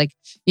holidays,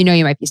 you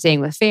might be staying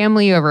with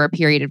family over a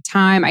period of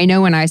time. I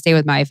know when I stay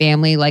with my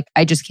family,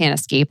 I just can't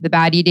escape the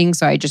bad eating.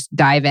 So I just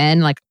dive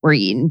in, we're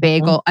eating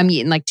bagel. I'm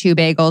eating 2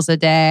 bagels a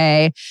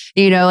day,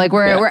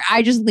 where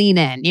I just lean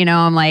in,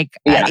 I'm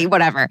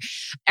whatever.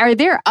 Are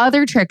there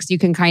other tricks you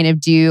can kind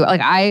of do?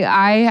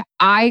 I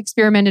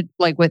experimented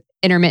with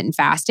intermittent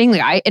fasting.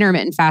 I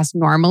intermittent fast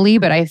normally,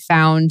 but I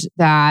found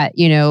that,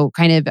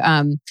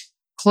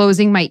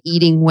 closing my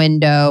eating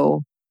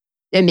window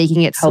and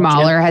making it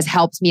smaller has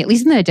helped me, at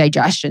least in the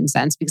digestion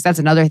sense, because that's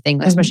another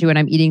thing, especially when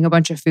I'm eating a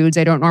bunch of foods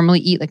I don't normally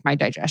eat. My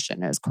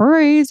digestion is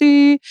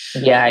crazy.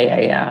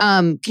 Yeah.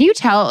 Can you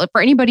tell,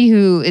 for anybody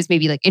who is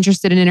maybe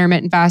interested in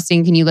intermittent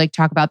fasting, can you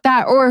talk about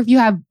that? Or if you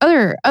have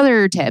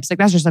other tips,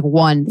 that's just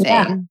one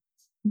thing.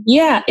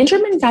 Yeah,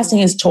 intermittent fasting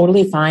is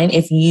totally fine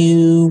if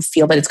you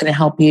feel that it's going to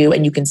help you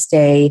and you can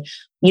stay,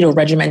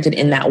 regimented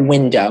in that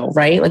window,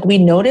 right? We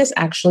notice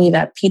actually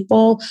that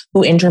people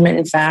who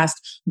intermittent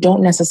fast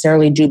don't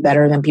necessarily do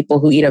better than people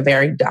who eat a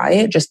varied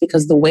diet, just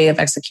because the way of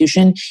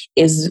execution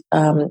is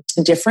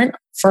different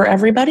for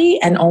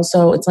everybody. And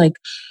also it's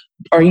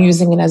are you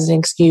using it as an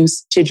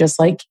excuse to just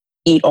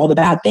eat all the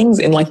bad things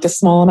in this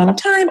small amount of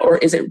time? Or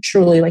is it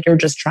truly you're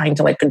just trying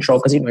to control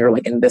because you're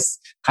in this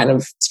kind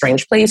of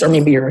strange place, or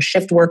maybe you're a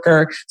shift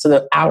worker, so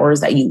the hours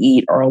that you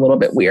eat are a little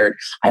bit weird.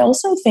 I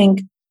also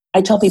think I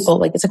tell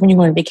people it's when you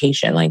go on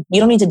vacation, you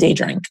don't need to day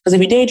drink, because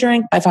if you day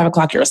drink by 5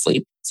 o'clock, you're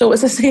asleep. So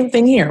it's the same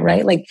thing here,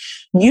 right?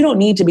 You don't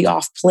need to be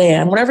off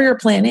plan, whatever your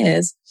plan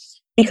is,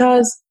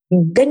 because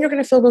then you're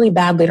going to feel really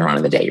bad later on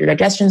in the day. Your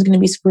digestion is going to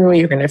be screwy.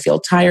 You're going to feel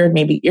tired,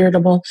 maybe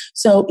irritable.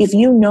 So if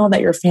you know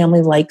that your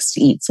family likes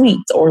to eat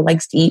sweets or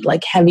likes to eat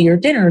heavier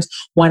dinners,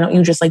 why don't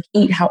you just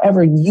eat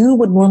however you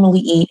would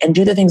normally eat and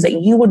do the things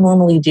that you would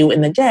normally do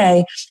in the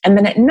day. And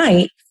then at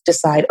night,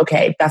 decide,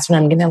 okay, that's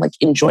when I'm going to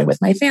enjoy with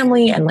my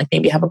family and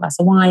maybe have a glass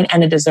of wine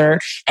and a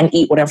dessert and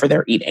eat whatever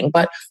they're eating.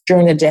 But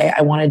during the day,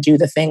 I want to do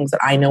the things that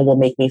I know will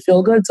make me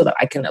feel good, so that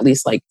I can at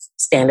least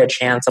stand a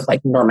chance of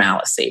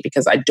normalcy,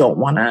 because I don't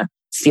want to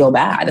feel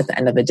bad at the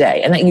end of the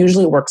day. And that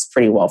usually works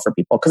pretty well for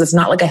people, because it's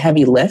not a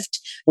heavy lift.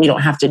 You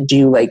don't have to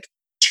do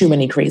too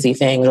many crazy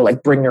things, or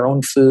bring your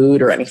own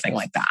food or anything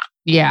like that.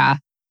 Yeah.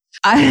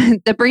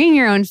 The bringing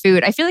your own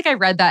food, I feel I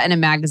read that in a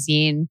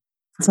magazine.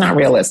 It's not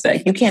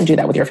realistic. You can't do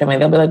that with your family.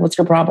 They'll be what's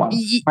your problem?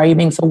 Why are you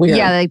being so weird?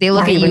 Yeah, they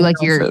look at you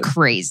you're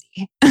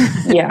crazy.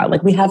 Yeah,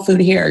 we have food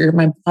here.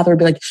 My father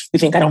would be you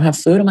think I don't have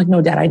food? I'm no,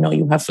 Dad, I know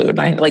you have food.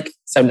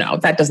 So no,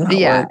 that does not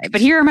work.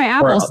 But here are my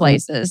apple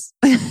slices.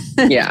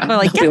 Yeah.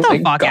 They're get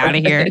the fuck out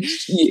of here.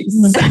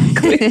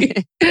 Exactly.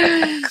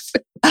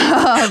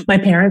 My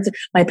parents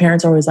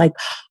are always well,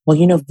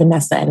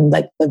 Vanessa, and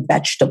the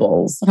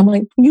vegetables. And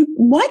I'm you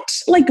what?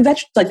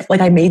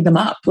 I made them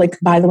up.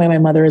 By the way, my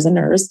mother is a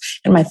nurse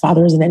and my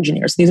father is an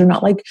engineer. So these are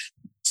not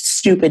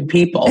stupid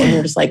people. And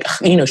you're just like,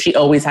 she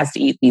always has to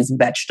eat these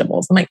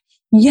vegetables. I'm like,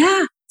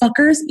 yeah,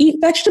 fuckers, eat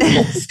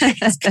vegetables.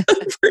 It's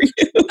good for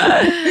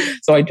you.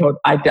 So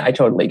I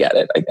totally get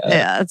it. I get it.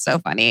 Yeah, that's so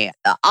funny.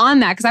 On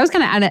that, because I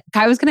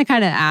was gonna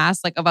kind of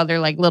ask like of other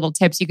like little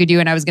tips you could do,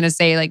 and I was gonna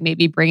say like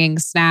maybe bringing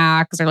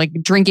snacks or like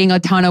drinking a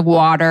ton of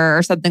water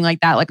or something like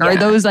that. Like, are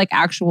those like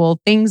actual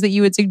things that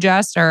you would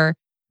suggest? Or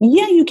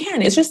yeah, you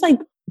can. It's just like,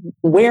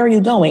 where are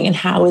you going and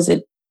how is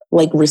it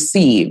like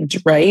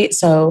received, right?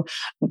 So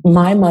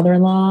my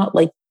mother-in-law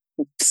 /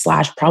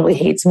 probably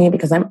hates me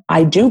because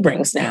I do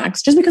bring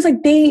snacks just because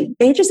like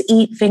they just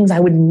eat things I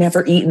would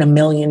never eat in a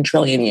million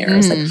trillion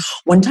years. Like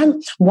one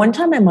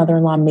time my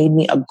mother-in-law made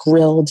me a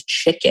grilled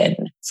chicken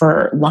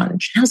for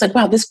lunch. And I was like,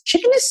 wow, this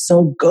chicken is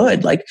so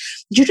good. Like,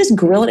 did you just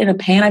grill it in a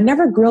pan? I've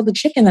never grilled a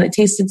chicken that it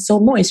tasted so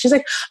moist. She's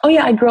like, oh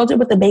yeah, I grilled it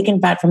with the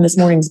bacon fat from this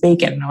morning's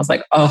bacon. And I was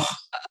like, oh.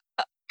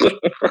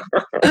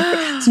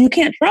 So you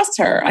can't trust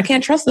her. I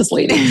can't trust this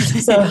lady.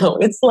 So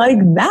it's like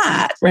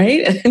that,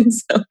 right? And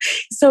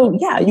so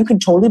yeah, you can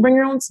totally bring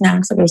your own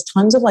snacks. Like there's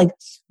tons of like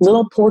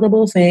little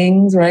portable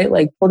things, right?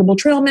 Like portable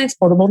trail mix,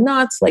 portable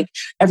nuts. Like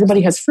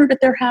everybody has fruit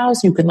at their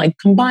house. You can like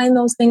combine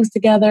those things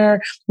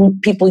together.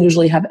 People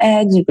usually have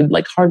eggs. You could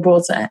like hard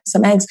boil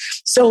some eggs.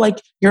 So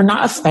like you're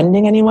not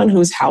offending anyone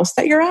whose house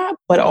that you're at,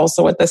 but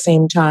also at the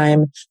same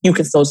time, you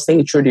can still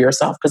stay true to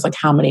yourself because like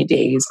how many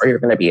days are you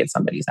going to be at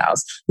somebody's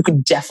house? You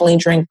could definitely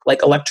drink like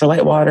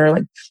electrolyte water.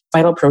 Like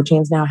Vital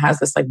Proteins now has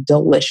this like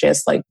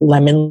delicious like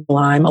lemon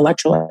lime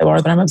electrolyte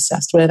water that I'm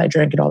obsessed with. I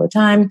drink it all the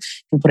time. You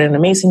can put it in a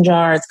mason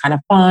jar. It's kind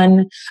of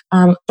fun.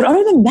 But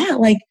other than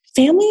that, like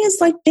family is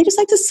like, they just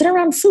like to sit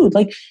around food.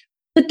 Like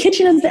the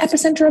kitchen is the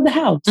epicenter of the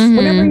house.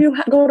 Whenever you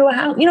go to a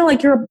house,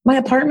 like my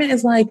apartment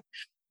is like,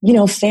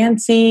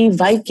 fancy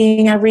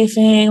Viking,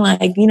 everything,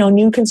 like,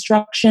 new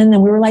construction.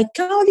 And we were like,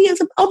 oh,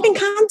 it's an open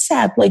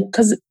concept. Like,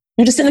 cause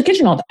you just sit in the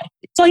kitchen all day.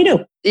 That's all you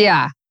do.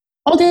 Yeah.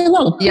 All day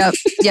long. Yep.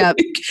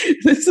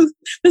 This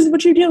is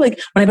what you do. Like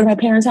when I go to my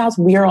parents' house,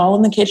 we are all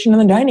in the kitchen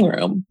and the dining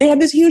room. They have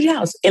this huge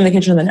house in the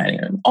kitchen and the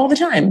dining room all the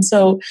time.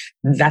 So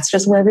that's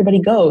just where everybody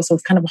goes. So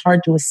it's kind of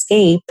hard to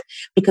escape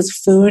because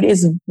food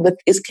is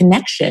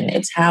connection.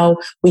 It's how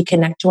we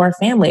connect to our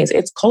families.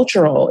 It's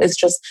cultural. It's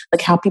just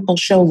like how people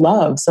show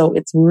love. So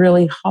it's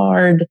really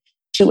hard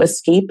to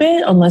escape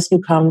it unless you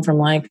come from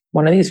like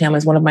one of these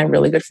families. One of my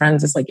really good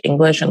friends is like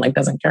English and like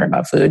doesn't care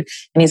about food.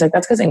 And he's like,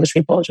 that's because English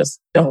people just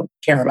don't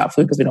care about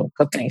food because we don't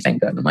cook anything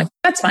good. I'm like,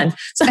 that's fine.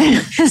 So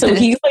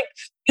he's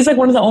like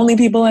one of the only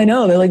people I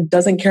know that like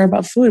doesn't care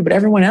about food, but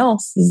everyone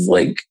else is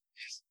like,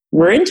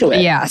 we're into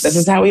it. Yes. This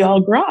is how we all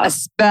grow up.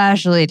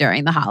 Especially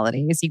during the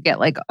holidays. You get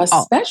like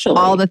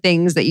all the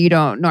things that you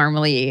don't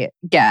normally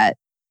get.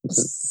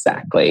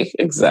 Exactly.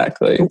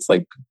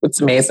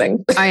 It's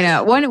amazing. I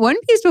know. One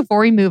piece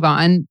before we move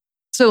on.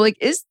 So like,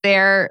 is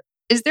there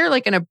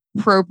like an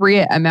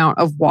appropriate amount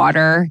of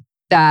water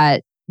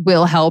that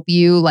will help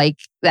you, like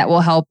that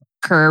will help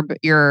curb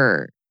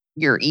your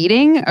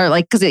eating, or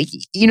like, cause like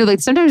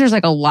sometimes there's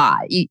like a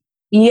lot.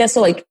 Yeah.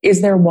 So like,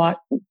 is there what?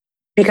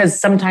 Because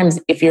sometimes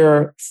if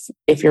you're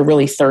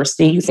really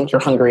thirsty, you think you're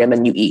hungry and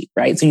then you eat,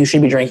 right? So you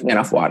should be drinking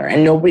enough water,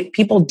 and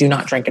people do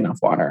not drink enough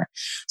water.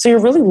 So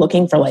you're really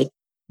looking for like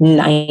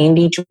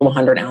 90 to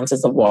 100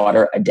 ounces of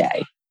water a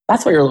day.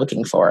 That's what you're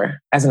looking for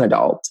as an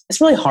adult.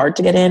 It's really hard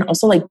to get in.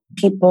 Also, like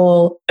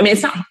people, I mean,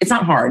 it's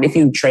not hard if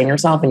you train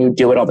yourself and you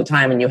do it all the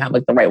time and you have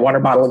like the right water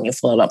bottle and you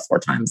fill it up 4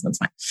 times, that's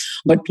fine.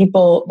 But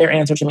people, their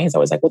answer to me is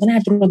always like, well, then I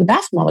have to go to the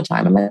bathroom all the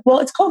time. I'm like, well,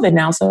 it's COVID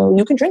now, so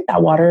you can drink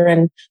that water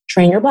and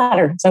train your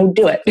bladder. So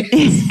do it.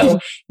 So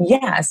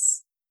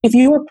yes, if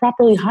you are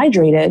properly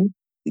hydrated,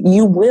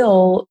 you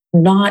will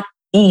not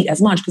eat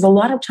as much because a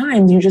lot of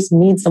times you just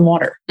need some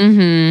water.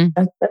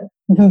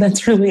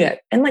 That's really it.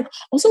 And like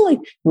also like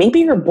maybe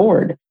you're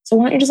bored, so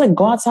why don't you just like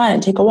go outside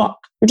and take a walk?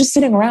 You're just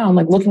sitting around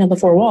like looking at the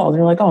 4 walls and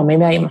you're like, oh,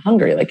 maybe I am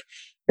hungry. Like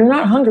you're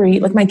not hungry.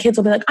 Like my kids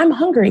will be like, I'm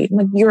hungry. I'm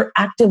like, you're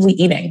actively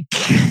eating.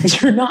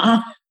 You're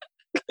not.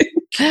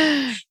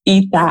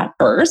 Eat that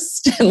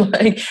first. And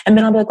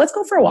then I'll be like, let's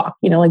go for a walk.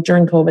 Like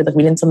during COVID, like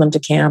we didn't send them to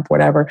camp,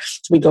 whatever.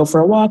 So we'd go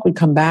for a walk, we'd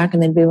come back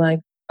and they'd be like,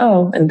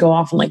 oh, and go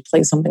off and like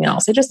play something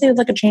else. They just needed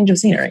like a change of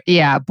scenery.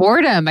 Yeah.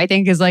 Boredom, I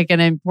think, is like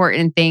an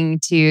important thing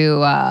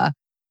to,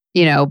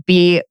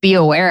 be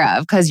aware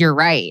of, because you're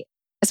right.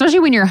 Especially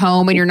when you're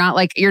home and you're not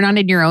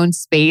in your own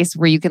space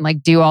where you can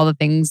like do all the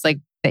things like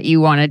that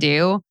you want to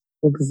do.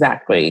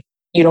 Exactly.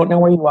 You don't know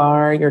where you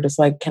are. You're just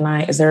like,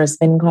 is there a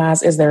spin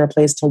class? Is there a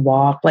place to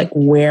walk? Like,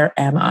 where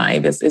am I?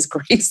 This is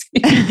crazy.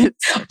 I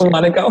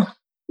want to go.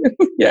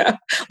 Yeah.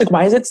 Like,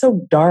 why is it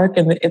so dark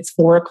and it's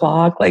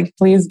 4:00? Like,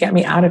 please get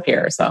me out of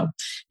here. So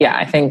yeah,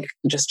 I think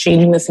just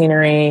changing the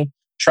scenery,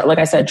 like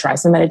I said, try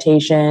some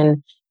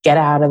meditation, get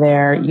out of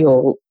there.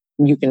 You'll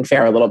you can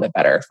fare a little bit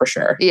better for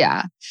sure.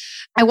 Yeah.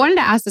 I wanted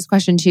to ask this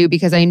question too,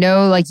 because I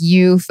know like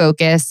you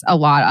focus a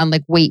lot on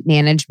like weight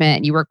management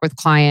and you work with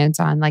clients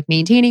on like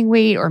maintaining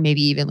weight or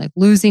maybe even like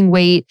losing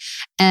weight.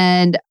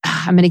 And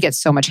I'm going to get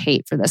so much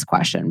hate for this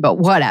question, but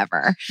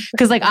whatever.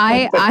 Cause like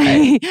I'm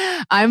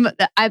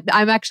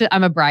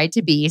a bride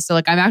to be. So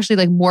like, I'm actually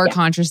like more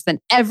conscious than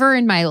ever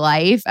in my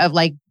life of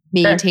like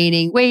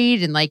maintaining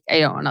weight and like I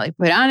don't want to like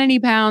put on any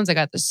pounds. I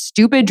got this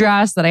stupid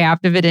dress that I have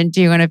to fit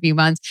into in a few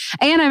months.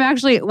 And I'm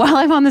actually, while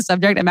I'm on the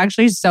subject, I'm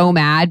actually so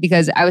mad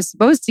because I was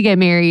supposed to get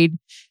married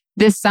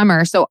this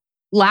summer. So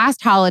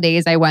last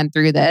holidays I went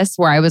through this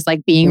where I was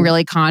like being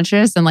really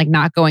conscious and like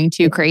not going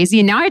too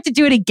crazy. And now I have to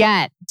do it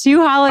again,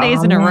 2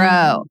 holidays in a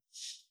row.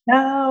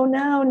 No.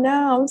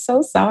 I'm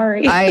so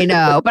sorry. I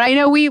know. But I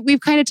know we've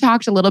kind of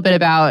talked a little bit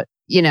about,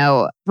 you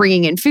know,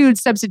 bringing in food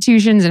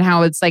substitutions and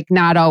how it's like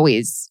not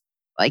always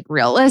like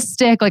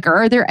realistic. Like,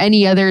 are there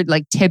any other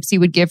like tips you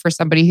would give for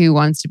somebody who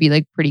wants to be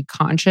like pretty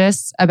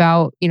conscious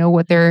about, you know,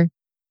 what they're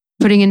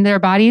putting in their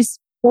bodies?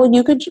 Well,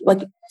 you could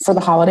like for the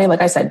holiday,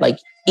 like I said, like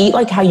eat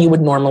like how you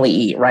would normally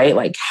eat, right?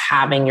 Like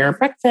having your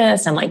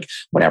breakfast and like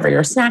whatever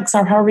your snacks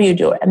are, however you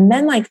do it. And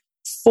then like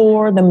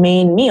for the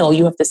main meal,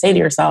 you have to say to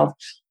yourself,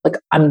 like,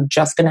 I'm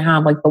just going to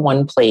have like the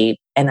one plate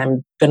and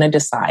I'm going to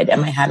decide,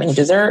 am I having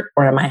dessert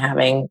or am I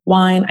having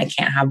wine? I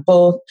can't have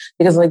both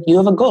because like you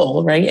have a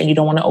goal, right? And you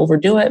don't want to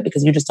overdo it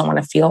because you just don't want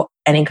to feel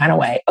any kind of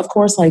way. Of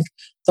course, like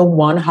the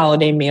one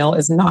holiday meal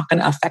is not going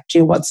to affect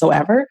you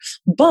whatsoever,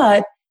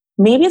 but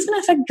maybe it's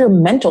going to affect your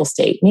mental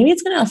state. Maybe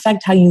it's going to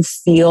affect how you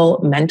feel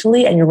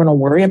mentally and you're going to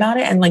worry about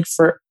it. And like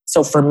for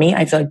me,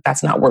 I feel like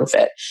that's not worth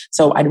it.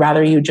 So I'd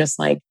rather you just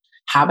like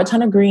have a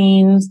ton of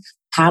greens,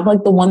 have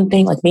like the one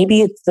thing, like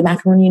maybe it's the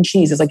macaroni and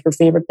cheese is like your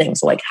favorite thing.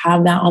 So like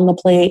have that on the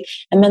plate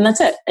and then that's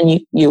it.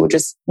 And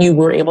you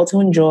were able to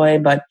enjoy,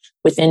 but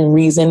within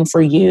reason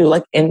for you,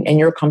 like in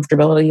your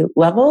comfortability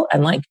level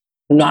and like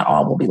not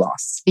all will be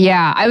lost.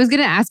 Yeah. I was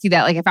going to ask you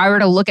that. Like if I were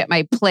to look at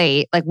my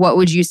plate, like what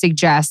would you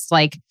suggest?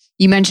 Like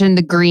you mentioned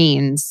the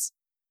greens.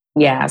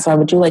 Yeah. So I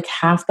would do like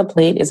half the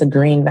plate is a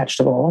green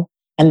vegetable.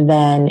 And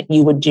then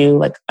you would do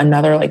like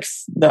another, like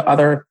the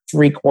other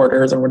 3/4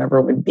 or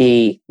whatever would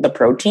be the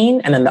protein.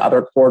 And then the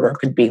other quarter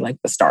could be like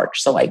the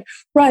starch. So like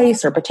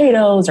rice or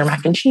potatoes or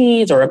mac and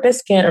cheese or a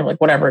biscuit or like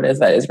whatever it is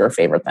that is your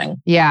favorite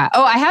thing. Yeah.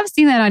 Oh, I have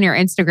seen that on your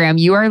Instagram.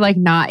 You are like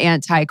not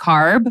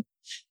anti-carb.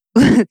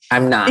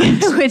 I'm not.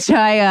 Which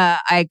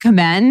I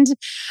commend.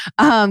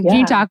 Can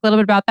you talk a little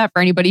bit about that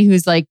for anybody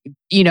who's like,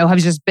 you know,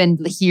 has just been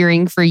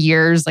hearing for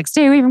years, like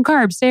stay away from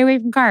carbs, stay away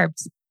from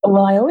carbs.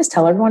 Well, I always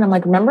tell everyone, I'm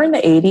like, remember in the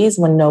 80s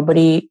when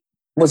nobody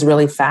was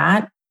really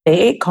fat, they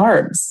ate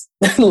carbs,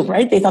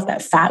 right? They thought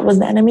that fat was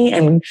the enemy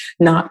and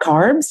not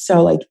carbs.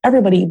 So like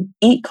everybody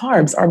eat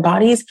carbs. Our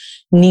bodies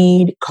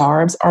need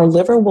carbs. Our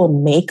liver will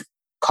make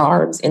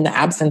carbs in the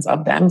absence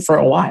of them for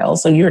a while.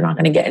 So you're not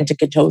going to get into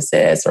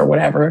ketosis or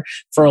whatever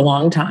for a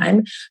long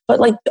time.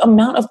 But like the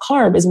amount of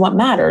carb is what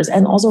matters.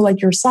 And also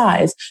like your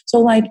size. So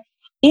like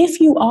if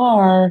you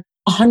are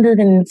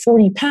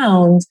 140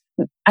 pounds,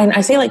 and I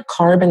say like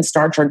carb and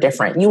starch are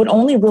different. You would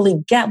only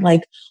really get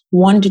like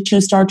 1 to 2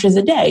 starches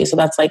a day. So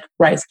that's like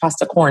rice,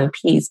 pasta, corn,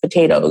 peas,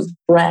 potatoes,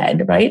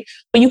 bread, right?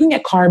 But you can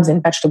get carbs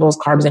in vegetables,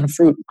 carbs in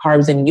fruit,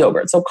 carbs in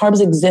yogurt. So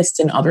carbs exist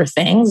in other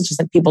things. It's just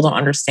that people don't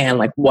understand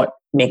like what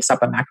makes up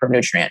a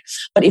macronutrient.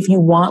 But if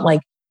you want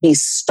like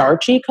these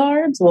starchy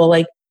carbs, well,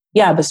 like,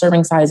 yeah, the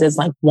serving size is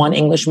like 1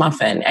 English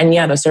muffin. And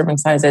yeah, the serving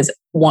size is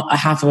a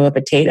half of a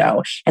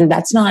potato. And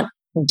that's not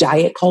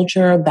diet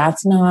culture.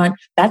 That's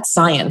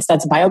science.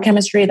 That's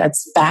biochemistry.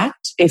 That's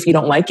fact. If you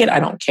don't like it, I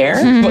don't care.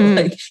 Mm-hmm.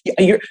 But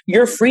like,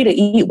 you're free to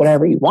eat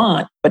whatever you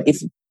want. But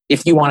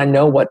if you want to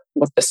know what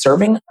the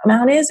serving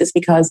amount is, it's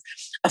because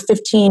a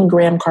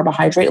 15-gram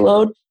carbohydrate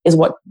load is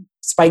what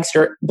spikes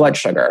your blood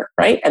sugar,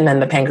 right? And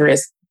then the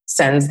pancreas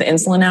sends the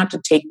insulin out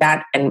to take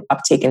that and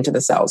uptake into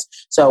the cells.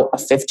 So a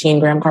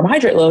 15-gram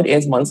carbohydrate load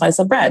is 1 slice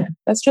of bread.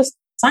 That's just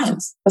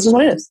science. That's just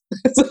what it is.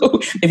 So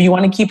if you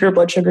want to keep your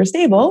blood sugar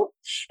stable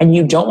and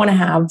you don't want to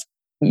have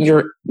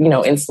your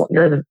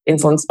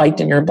insulin spiked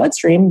in your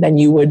bloodstream, then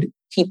you would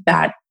keep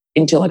that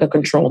into like a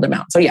controlled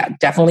amount. So yeah,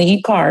 definitely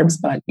eat carbs,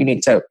 but you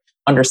need to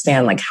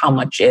understand like how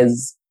much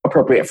is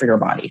appropriate for your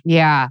body.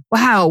 Yeah.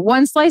 Wow.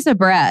 1 slice of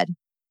bread.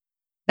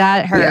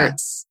 That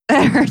hurts.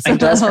 Yeah. That hurts a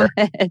little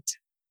bit.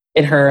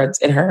 It hurts.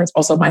 It hurts.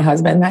 Also, my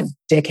husband, that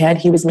dickhead,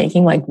 he was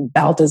making like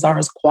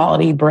Balthazar's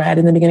quality bread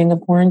in the beginning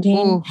of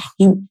quarantine. Ooh.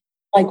 He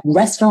like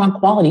restaurant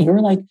quality. You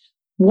were like,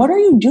 what are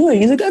you doing?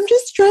 He's like, I'm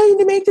just trying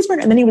to make this bread.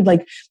 And then he would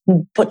like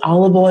put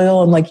olive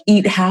oil and like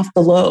eat half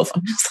the loaf.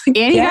 I'm just like,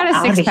 and he got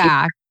a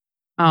 6-pack.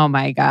 Oh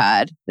my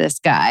God, this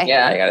guy.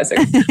 Yeah, I got a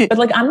 6-pack. But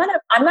like, I'm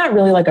not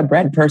really like a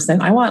bread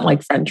person. I want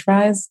like French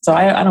fries. So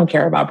I don't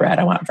care about bread.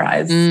 I want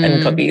fries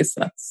and cookies.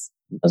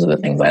 Those are the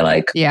things I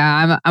like.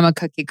 Yeah, I'm a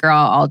cookie girl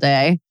all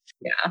day.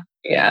 Yeah.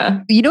 Yeah.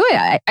 You know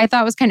what I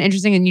thought was kind of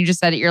interesting, and you just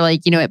said it, you're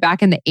like,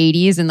 back in the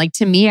 80s. And like,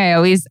 to me,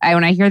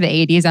 when I hear the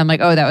 80s, I'm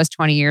like, oh, that was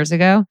 20 years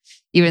ago,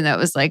 even though it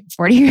was like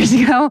 40 years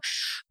ago.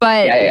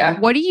 But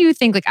what do you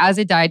think, like as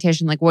a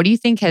dietitian, like what do you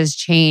think has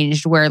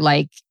changed where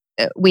like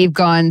we've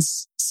gone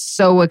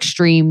so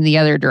extreme the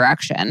other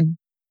direction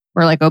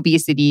where like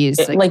obesity is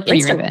like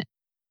pretty rampant?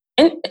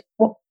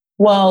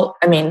 Well,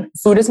 I mean,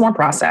 food is more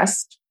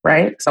processed,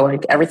 right? So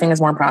like everything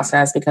is more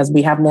processed because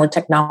we have more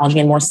technology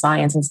and more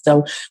science. And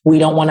so we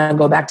don't want to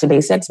go back to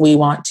basics. We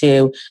want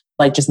to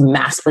like just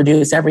mass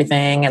produce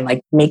everything and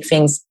like make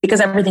things, because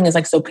everything is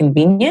like so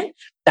convenient.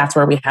 That's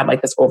where we have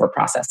like this over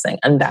processing.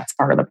 And that's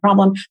part of the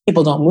problem.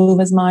 People don't move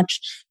as much.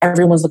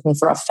 Everyone's looking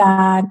for a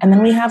fad. And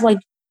then we have like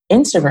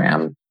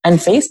Instagram and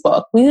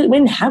Facebook. We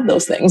didn't have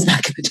those things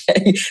back in the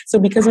day. So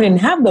because we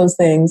didn't have those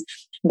things,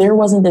 there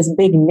wasn't this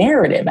big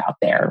narrative out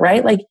there,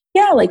 right? Like,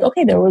 yeah, like,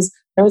 okay, there was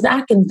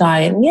Atkins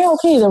diet, and yeah,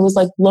 okay, there was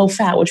like low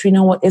fat, which we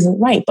know what isn't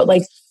right. But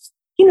like,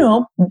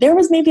 there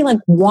was maybe like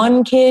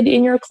one kid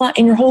in your class,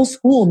 in your whole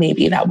school,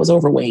 maybe that was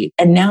overweight.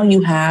 And now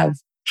you have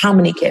how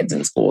many kids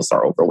in schools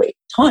are overweight?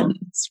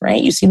 Tons,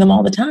 right? You see them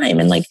all the time.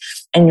 And like,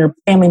 and your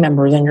family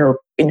members and your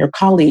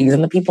colleagues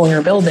and the people in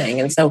your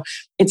building. And so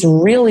it's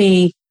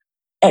really,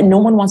 and no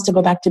one wants to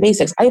go back to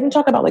basics. I even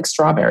talk about like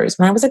strawberries.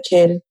 When I was a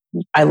kid,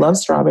 I love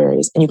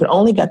strawberries, and you could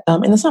only get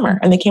them in the summer.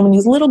 And they came in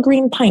these little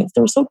green pints. They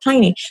were so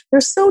tiny.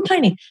 They're so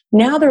tiny.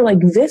 Now they're like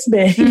this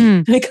big.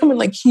 They come in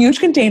like huge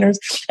containers,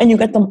 and you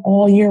get them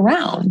all year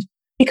round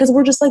because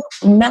we're just like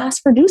mass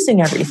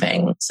producing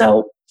everything.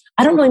 So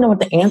I don't really know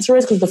what the answer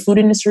is, because the food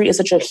industry is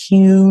such a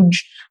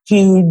huge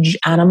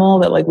animal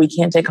that like we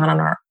can't take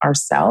on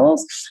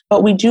ourselves.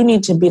 But we do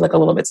need to be like a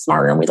little bit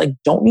smarter, and we like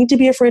don't need to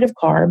be afraid of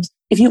carbs.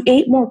 If you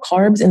ate more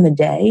carbs in the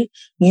day,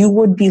 you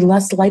would be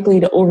less likely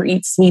to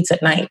overeat sweets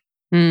at night.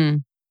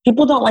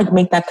 People don't like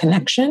make that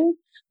connection,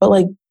 but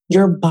like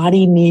your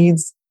body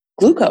needs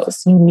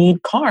glucose. You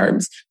need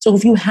carbs. So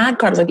if you had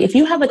carbs, like if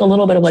you had like a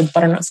little bit of like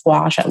butternut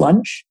squash at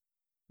lunch,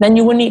 then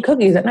you wouldn't eat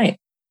cookies at night.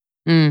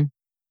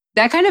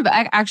 That kind of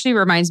actually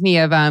reminds me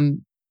of,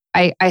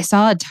 I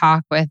saw a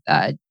talk with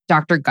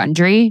Dr.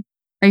 Gundry.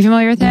 Are you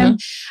familiar with him?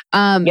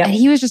 And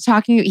he was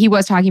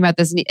talking about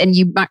this, and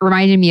you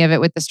reminded me of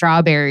it with the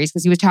strawberries,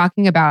 because he was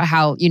talking about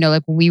how,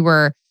 like when we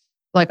were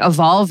like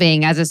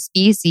evolving as a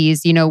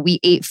species, we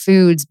ate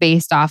foods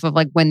based off of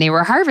like when they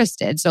were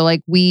harvested. So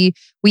like we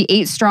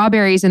ate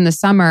strawberries in the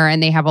summer,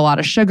 and they have a lot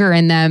of sugar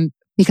in them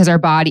because our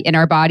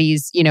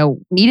bodies,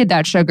 needed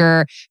that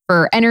sugar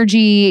for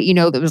energy,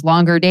 there was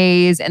longer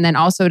days, and then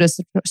also to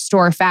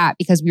store fat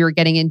because we were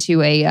getting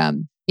into a,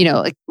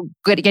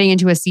 getting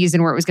into a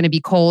season where it was going to be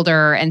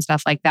colder and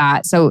stuff like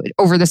that. So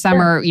over the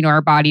summer,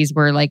 our bodies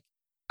were like,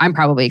 I'm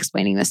probably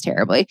explaining this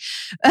terribly.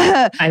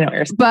 I know what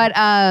you're saying.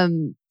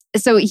 But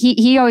so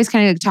he always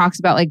kind of talks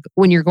about like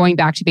when you're going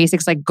back to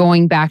basics, like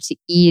going back to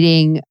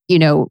eating,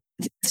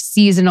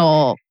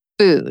 seasonal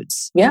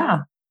foods.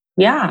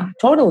 Yeah,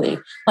 totally.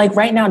 Like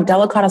right now,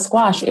 delicata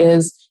squash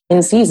is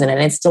in season,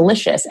 and it's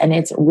delicious, and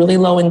it's really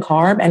low in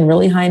carb and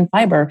really high in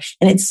fiber,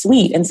 and it's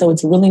sweet. And so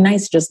it's really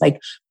nice to just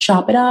like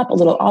chop it up, a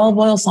little olive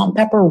oil, salt and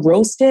pepper,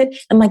 roast it,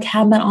 and like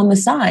have that on the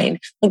side.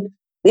 Like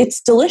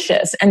it's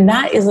delicious. And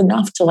that is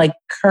enough to like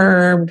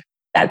curb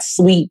that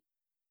sweet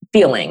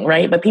feeling,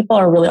 right? But people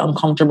are really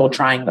uncomfortable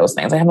trying those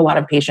things. I have a lot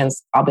of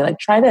patients, I'll be like,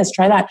 try this,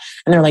 try that.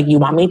 And they're like, you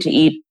want me to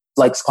eat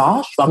like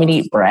squash? You want me to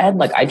eat bread?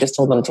 Like I just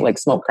told them to like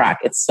smoke crack.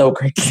 It's so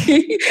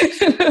crazy.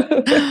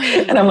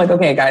 And I'm like,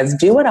 okay, guys,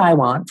 do what I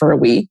want for a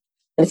week.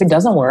 And if it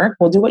doesn't work,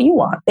 we'll do what you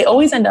want. They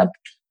always end up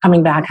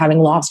coming back having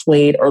lost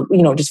weight, or,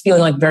 just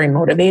feeling like very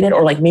motivated,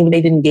 or like maybe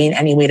they didn't gain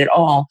any weight at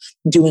all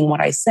doing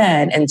what I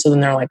said. And so then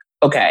they're like,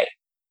 okay,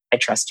 I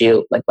trust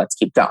you. Like, let's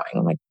keep going.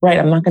 I'm like, right,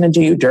 I'm not going to do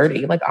you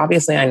dirty. Like,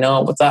 obviously I know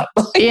what's up.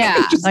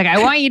 Like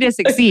I want you to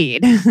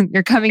succeed.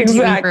 You're coming to me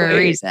for a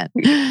reason.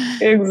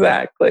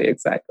 Exactly.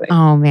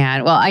 Oh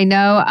man. Well, I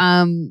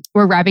know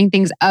we're wrapping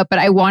things up, but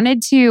I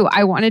wanted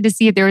to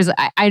see if there was,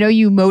 I know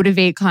you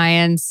motivate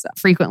clients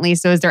frequently.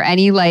 So is there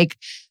any like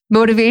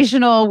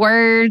motivational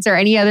words or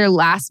any other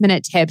last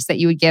minute tips that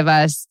you would give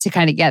us to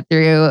kind of get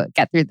through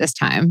this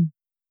time?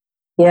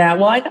 Yeah.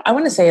 Well, I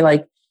want to say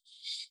like,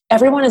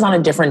 everyone is on a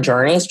different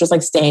journey. So just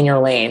like stay in your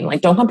lane.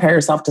 Like don't compare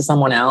yourself to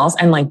someone else.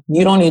 And like,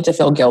 you don't need to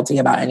feel guilty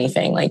about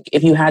anything. Like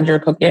if you had your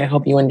cookie, I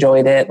hope you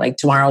enjoyed it. Like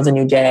tomorrow's a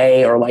new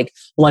day, or like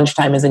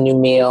lunchtime is a new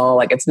meal.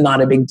 Like it's not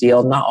a big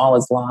deal. Not all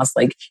is lost.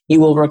 Like you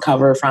will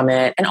recover from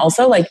it. And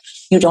also like,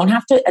 you don't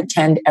have to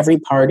attend every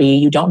party.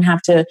 You don't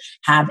have to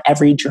have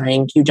every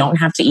drink. You don't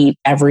have to eat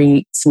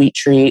every sweet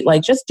treat.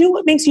 Like just do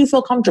what makes you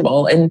feel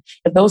comfortable. And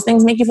if those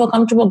things make you feel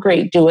comfortable,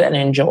 great, do it and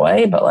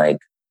enjoy. But like,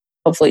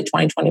 hopefully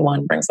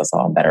 2021 brings us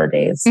all better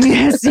days.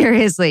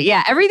 Seriously.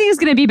 Yeah. Everything's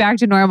going to be back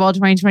to normal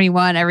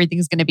 2021.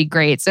 Everything's going to be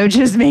great. So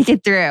just make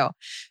it through.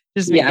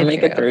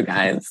 Make it through,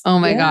 guys. Oh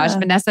my gosh.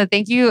 Vanessa,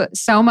 thank you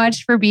so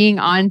much for being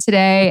on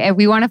today. If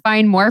we want to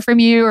find more from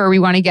you, or we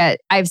want to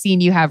I've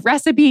seen you have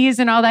recipes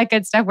and all that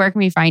good stuff. Where can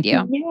we find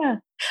you?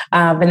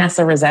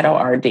 Vanessa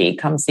Rossetto RD.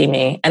 Come see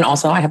me. And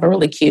also I have a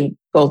really cute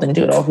golden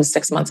doodle who's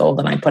 6 months old,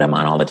 and I put him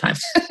on all the time.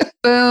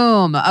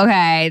 Boom.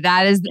 Okay.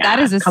 That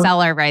is a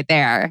seller right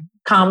there.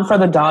 Come for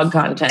the dog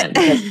content.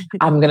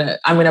 I'm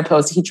gonna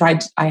post.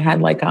 I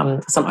had like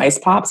some ice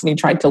pops and he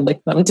tried to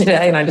lick them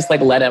today, and I just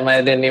like let him.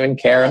 I didn't even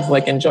care. I was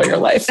like, enjoy your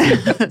life.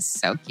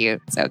 So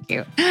cute. So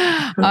cute.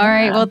 All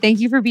right. Well, thank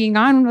you for being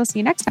on. We'll see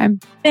you next time.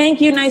 Thank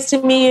you. Nice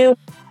to meet you.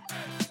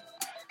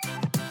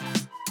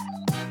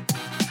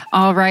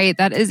 All right,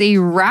 that is a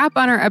wrap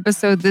on our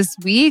episode this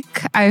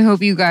week. I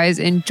hope you guys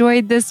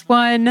enjoyed this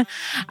one.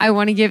 I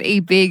want to give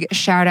a big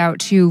shout out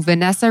to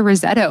Vanessa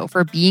Rossetto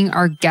for being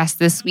our guest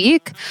this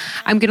week.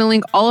 I'm going to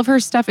link all of her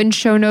stuff in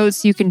show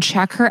notes so you can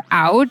check her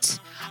out.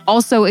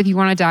 Also, if you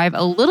want to dive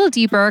a little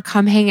deeper,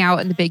 come hang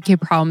out in the Big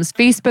Kid Problems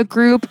Facebook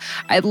group.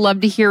 I'd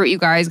love to hear what you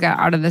guys got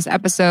out of this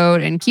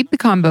episode and keep the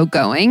combo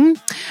going.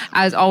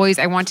 As always,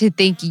 I want to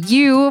thank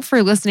you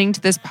for listening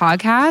to this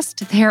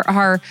podcast. There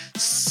are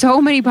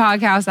so many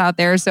podcasts out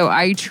there, so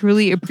I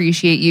truly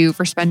appreciate you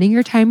for spending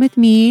your time with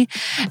me.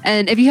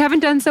 And if you haven't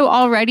done so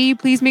already,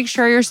 please make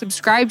sure you're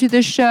subscribed to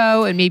this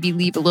show and maybe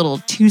leave a little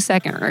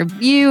 2-second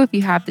review if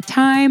you have the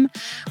time.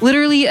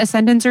 Literally, a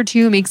sentence or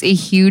two makes a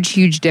huge,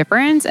 huge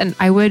difference, and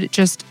I would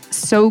just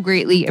so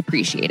greatly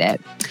appreciate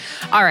it.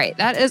 All right,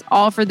 that is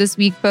all for this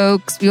week,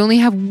 folks. We only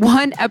have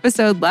one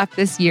episode left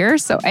this year,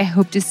 so I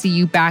hope to see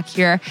you back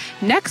here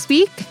next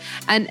week.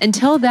 And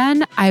until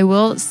then, I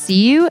will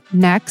see you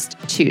next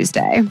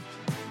Tuesday.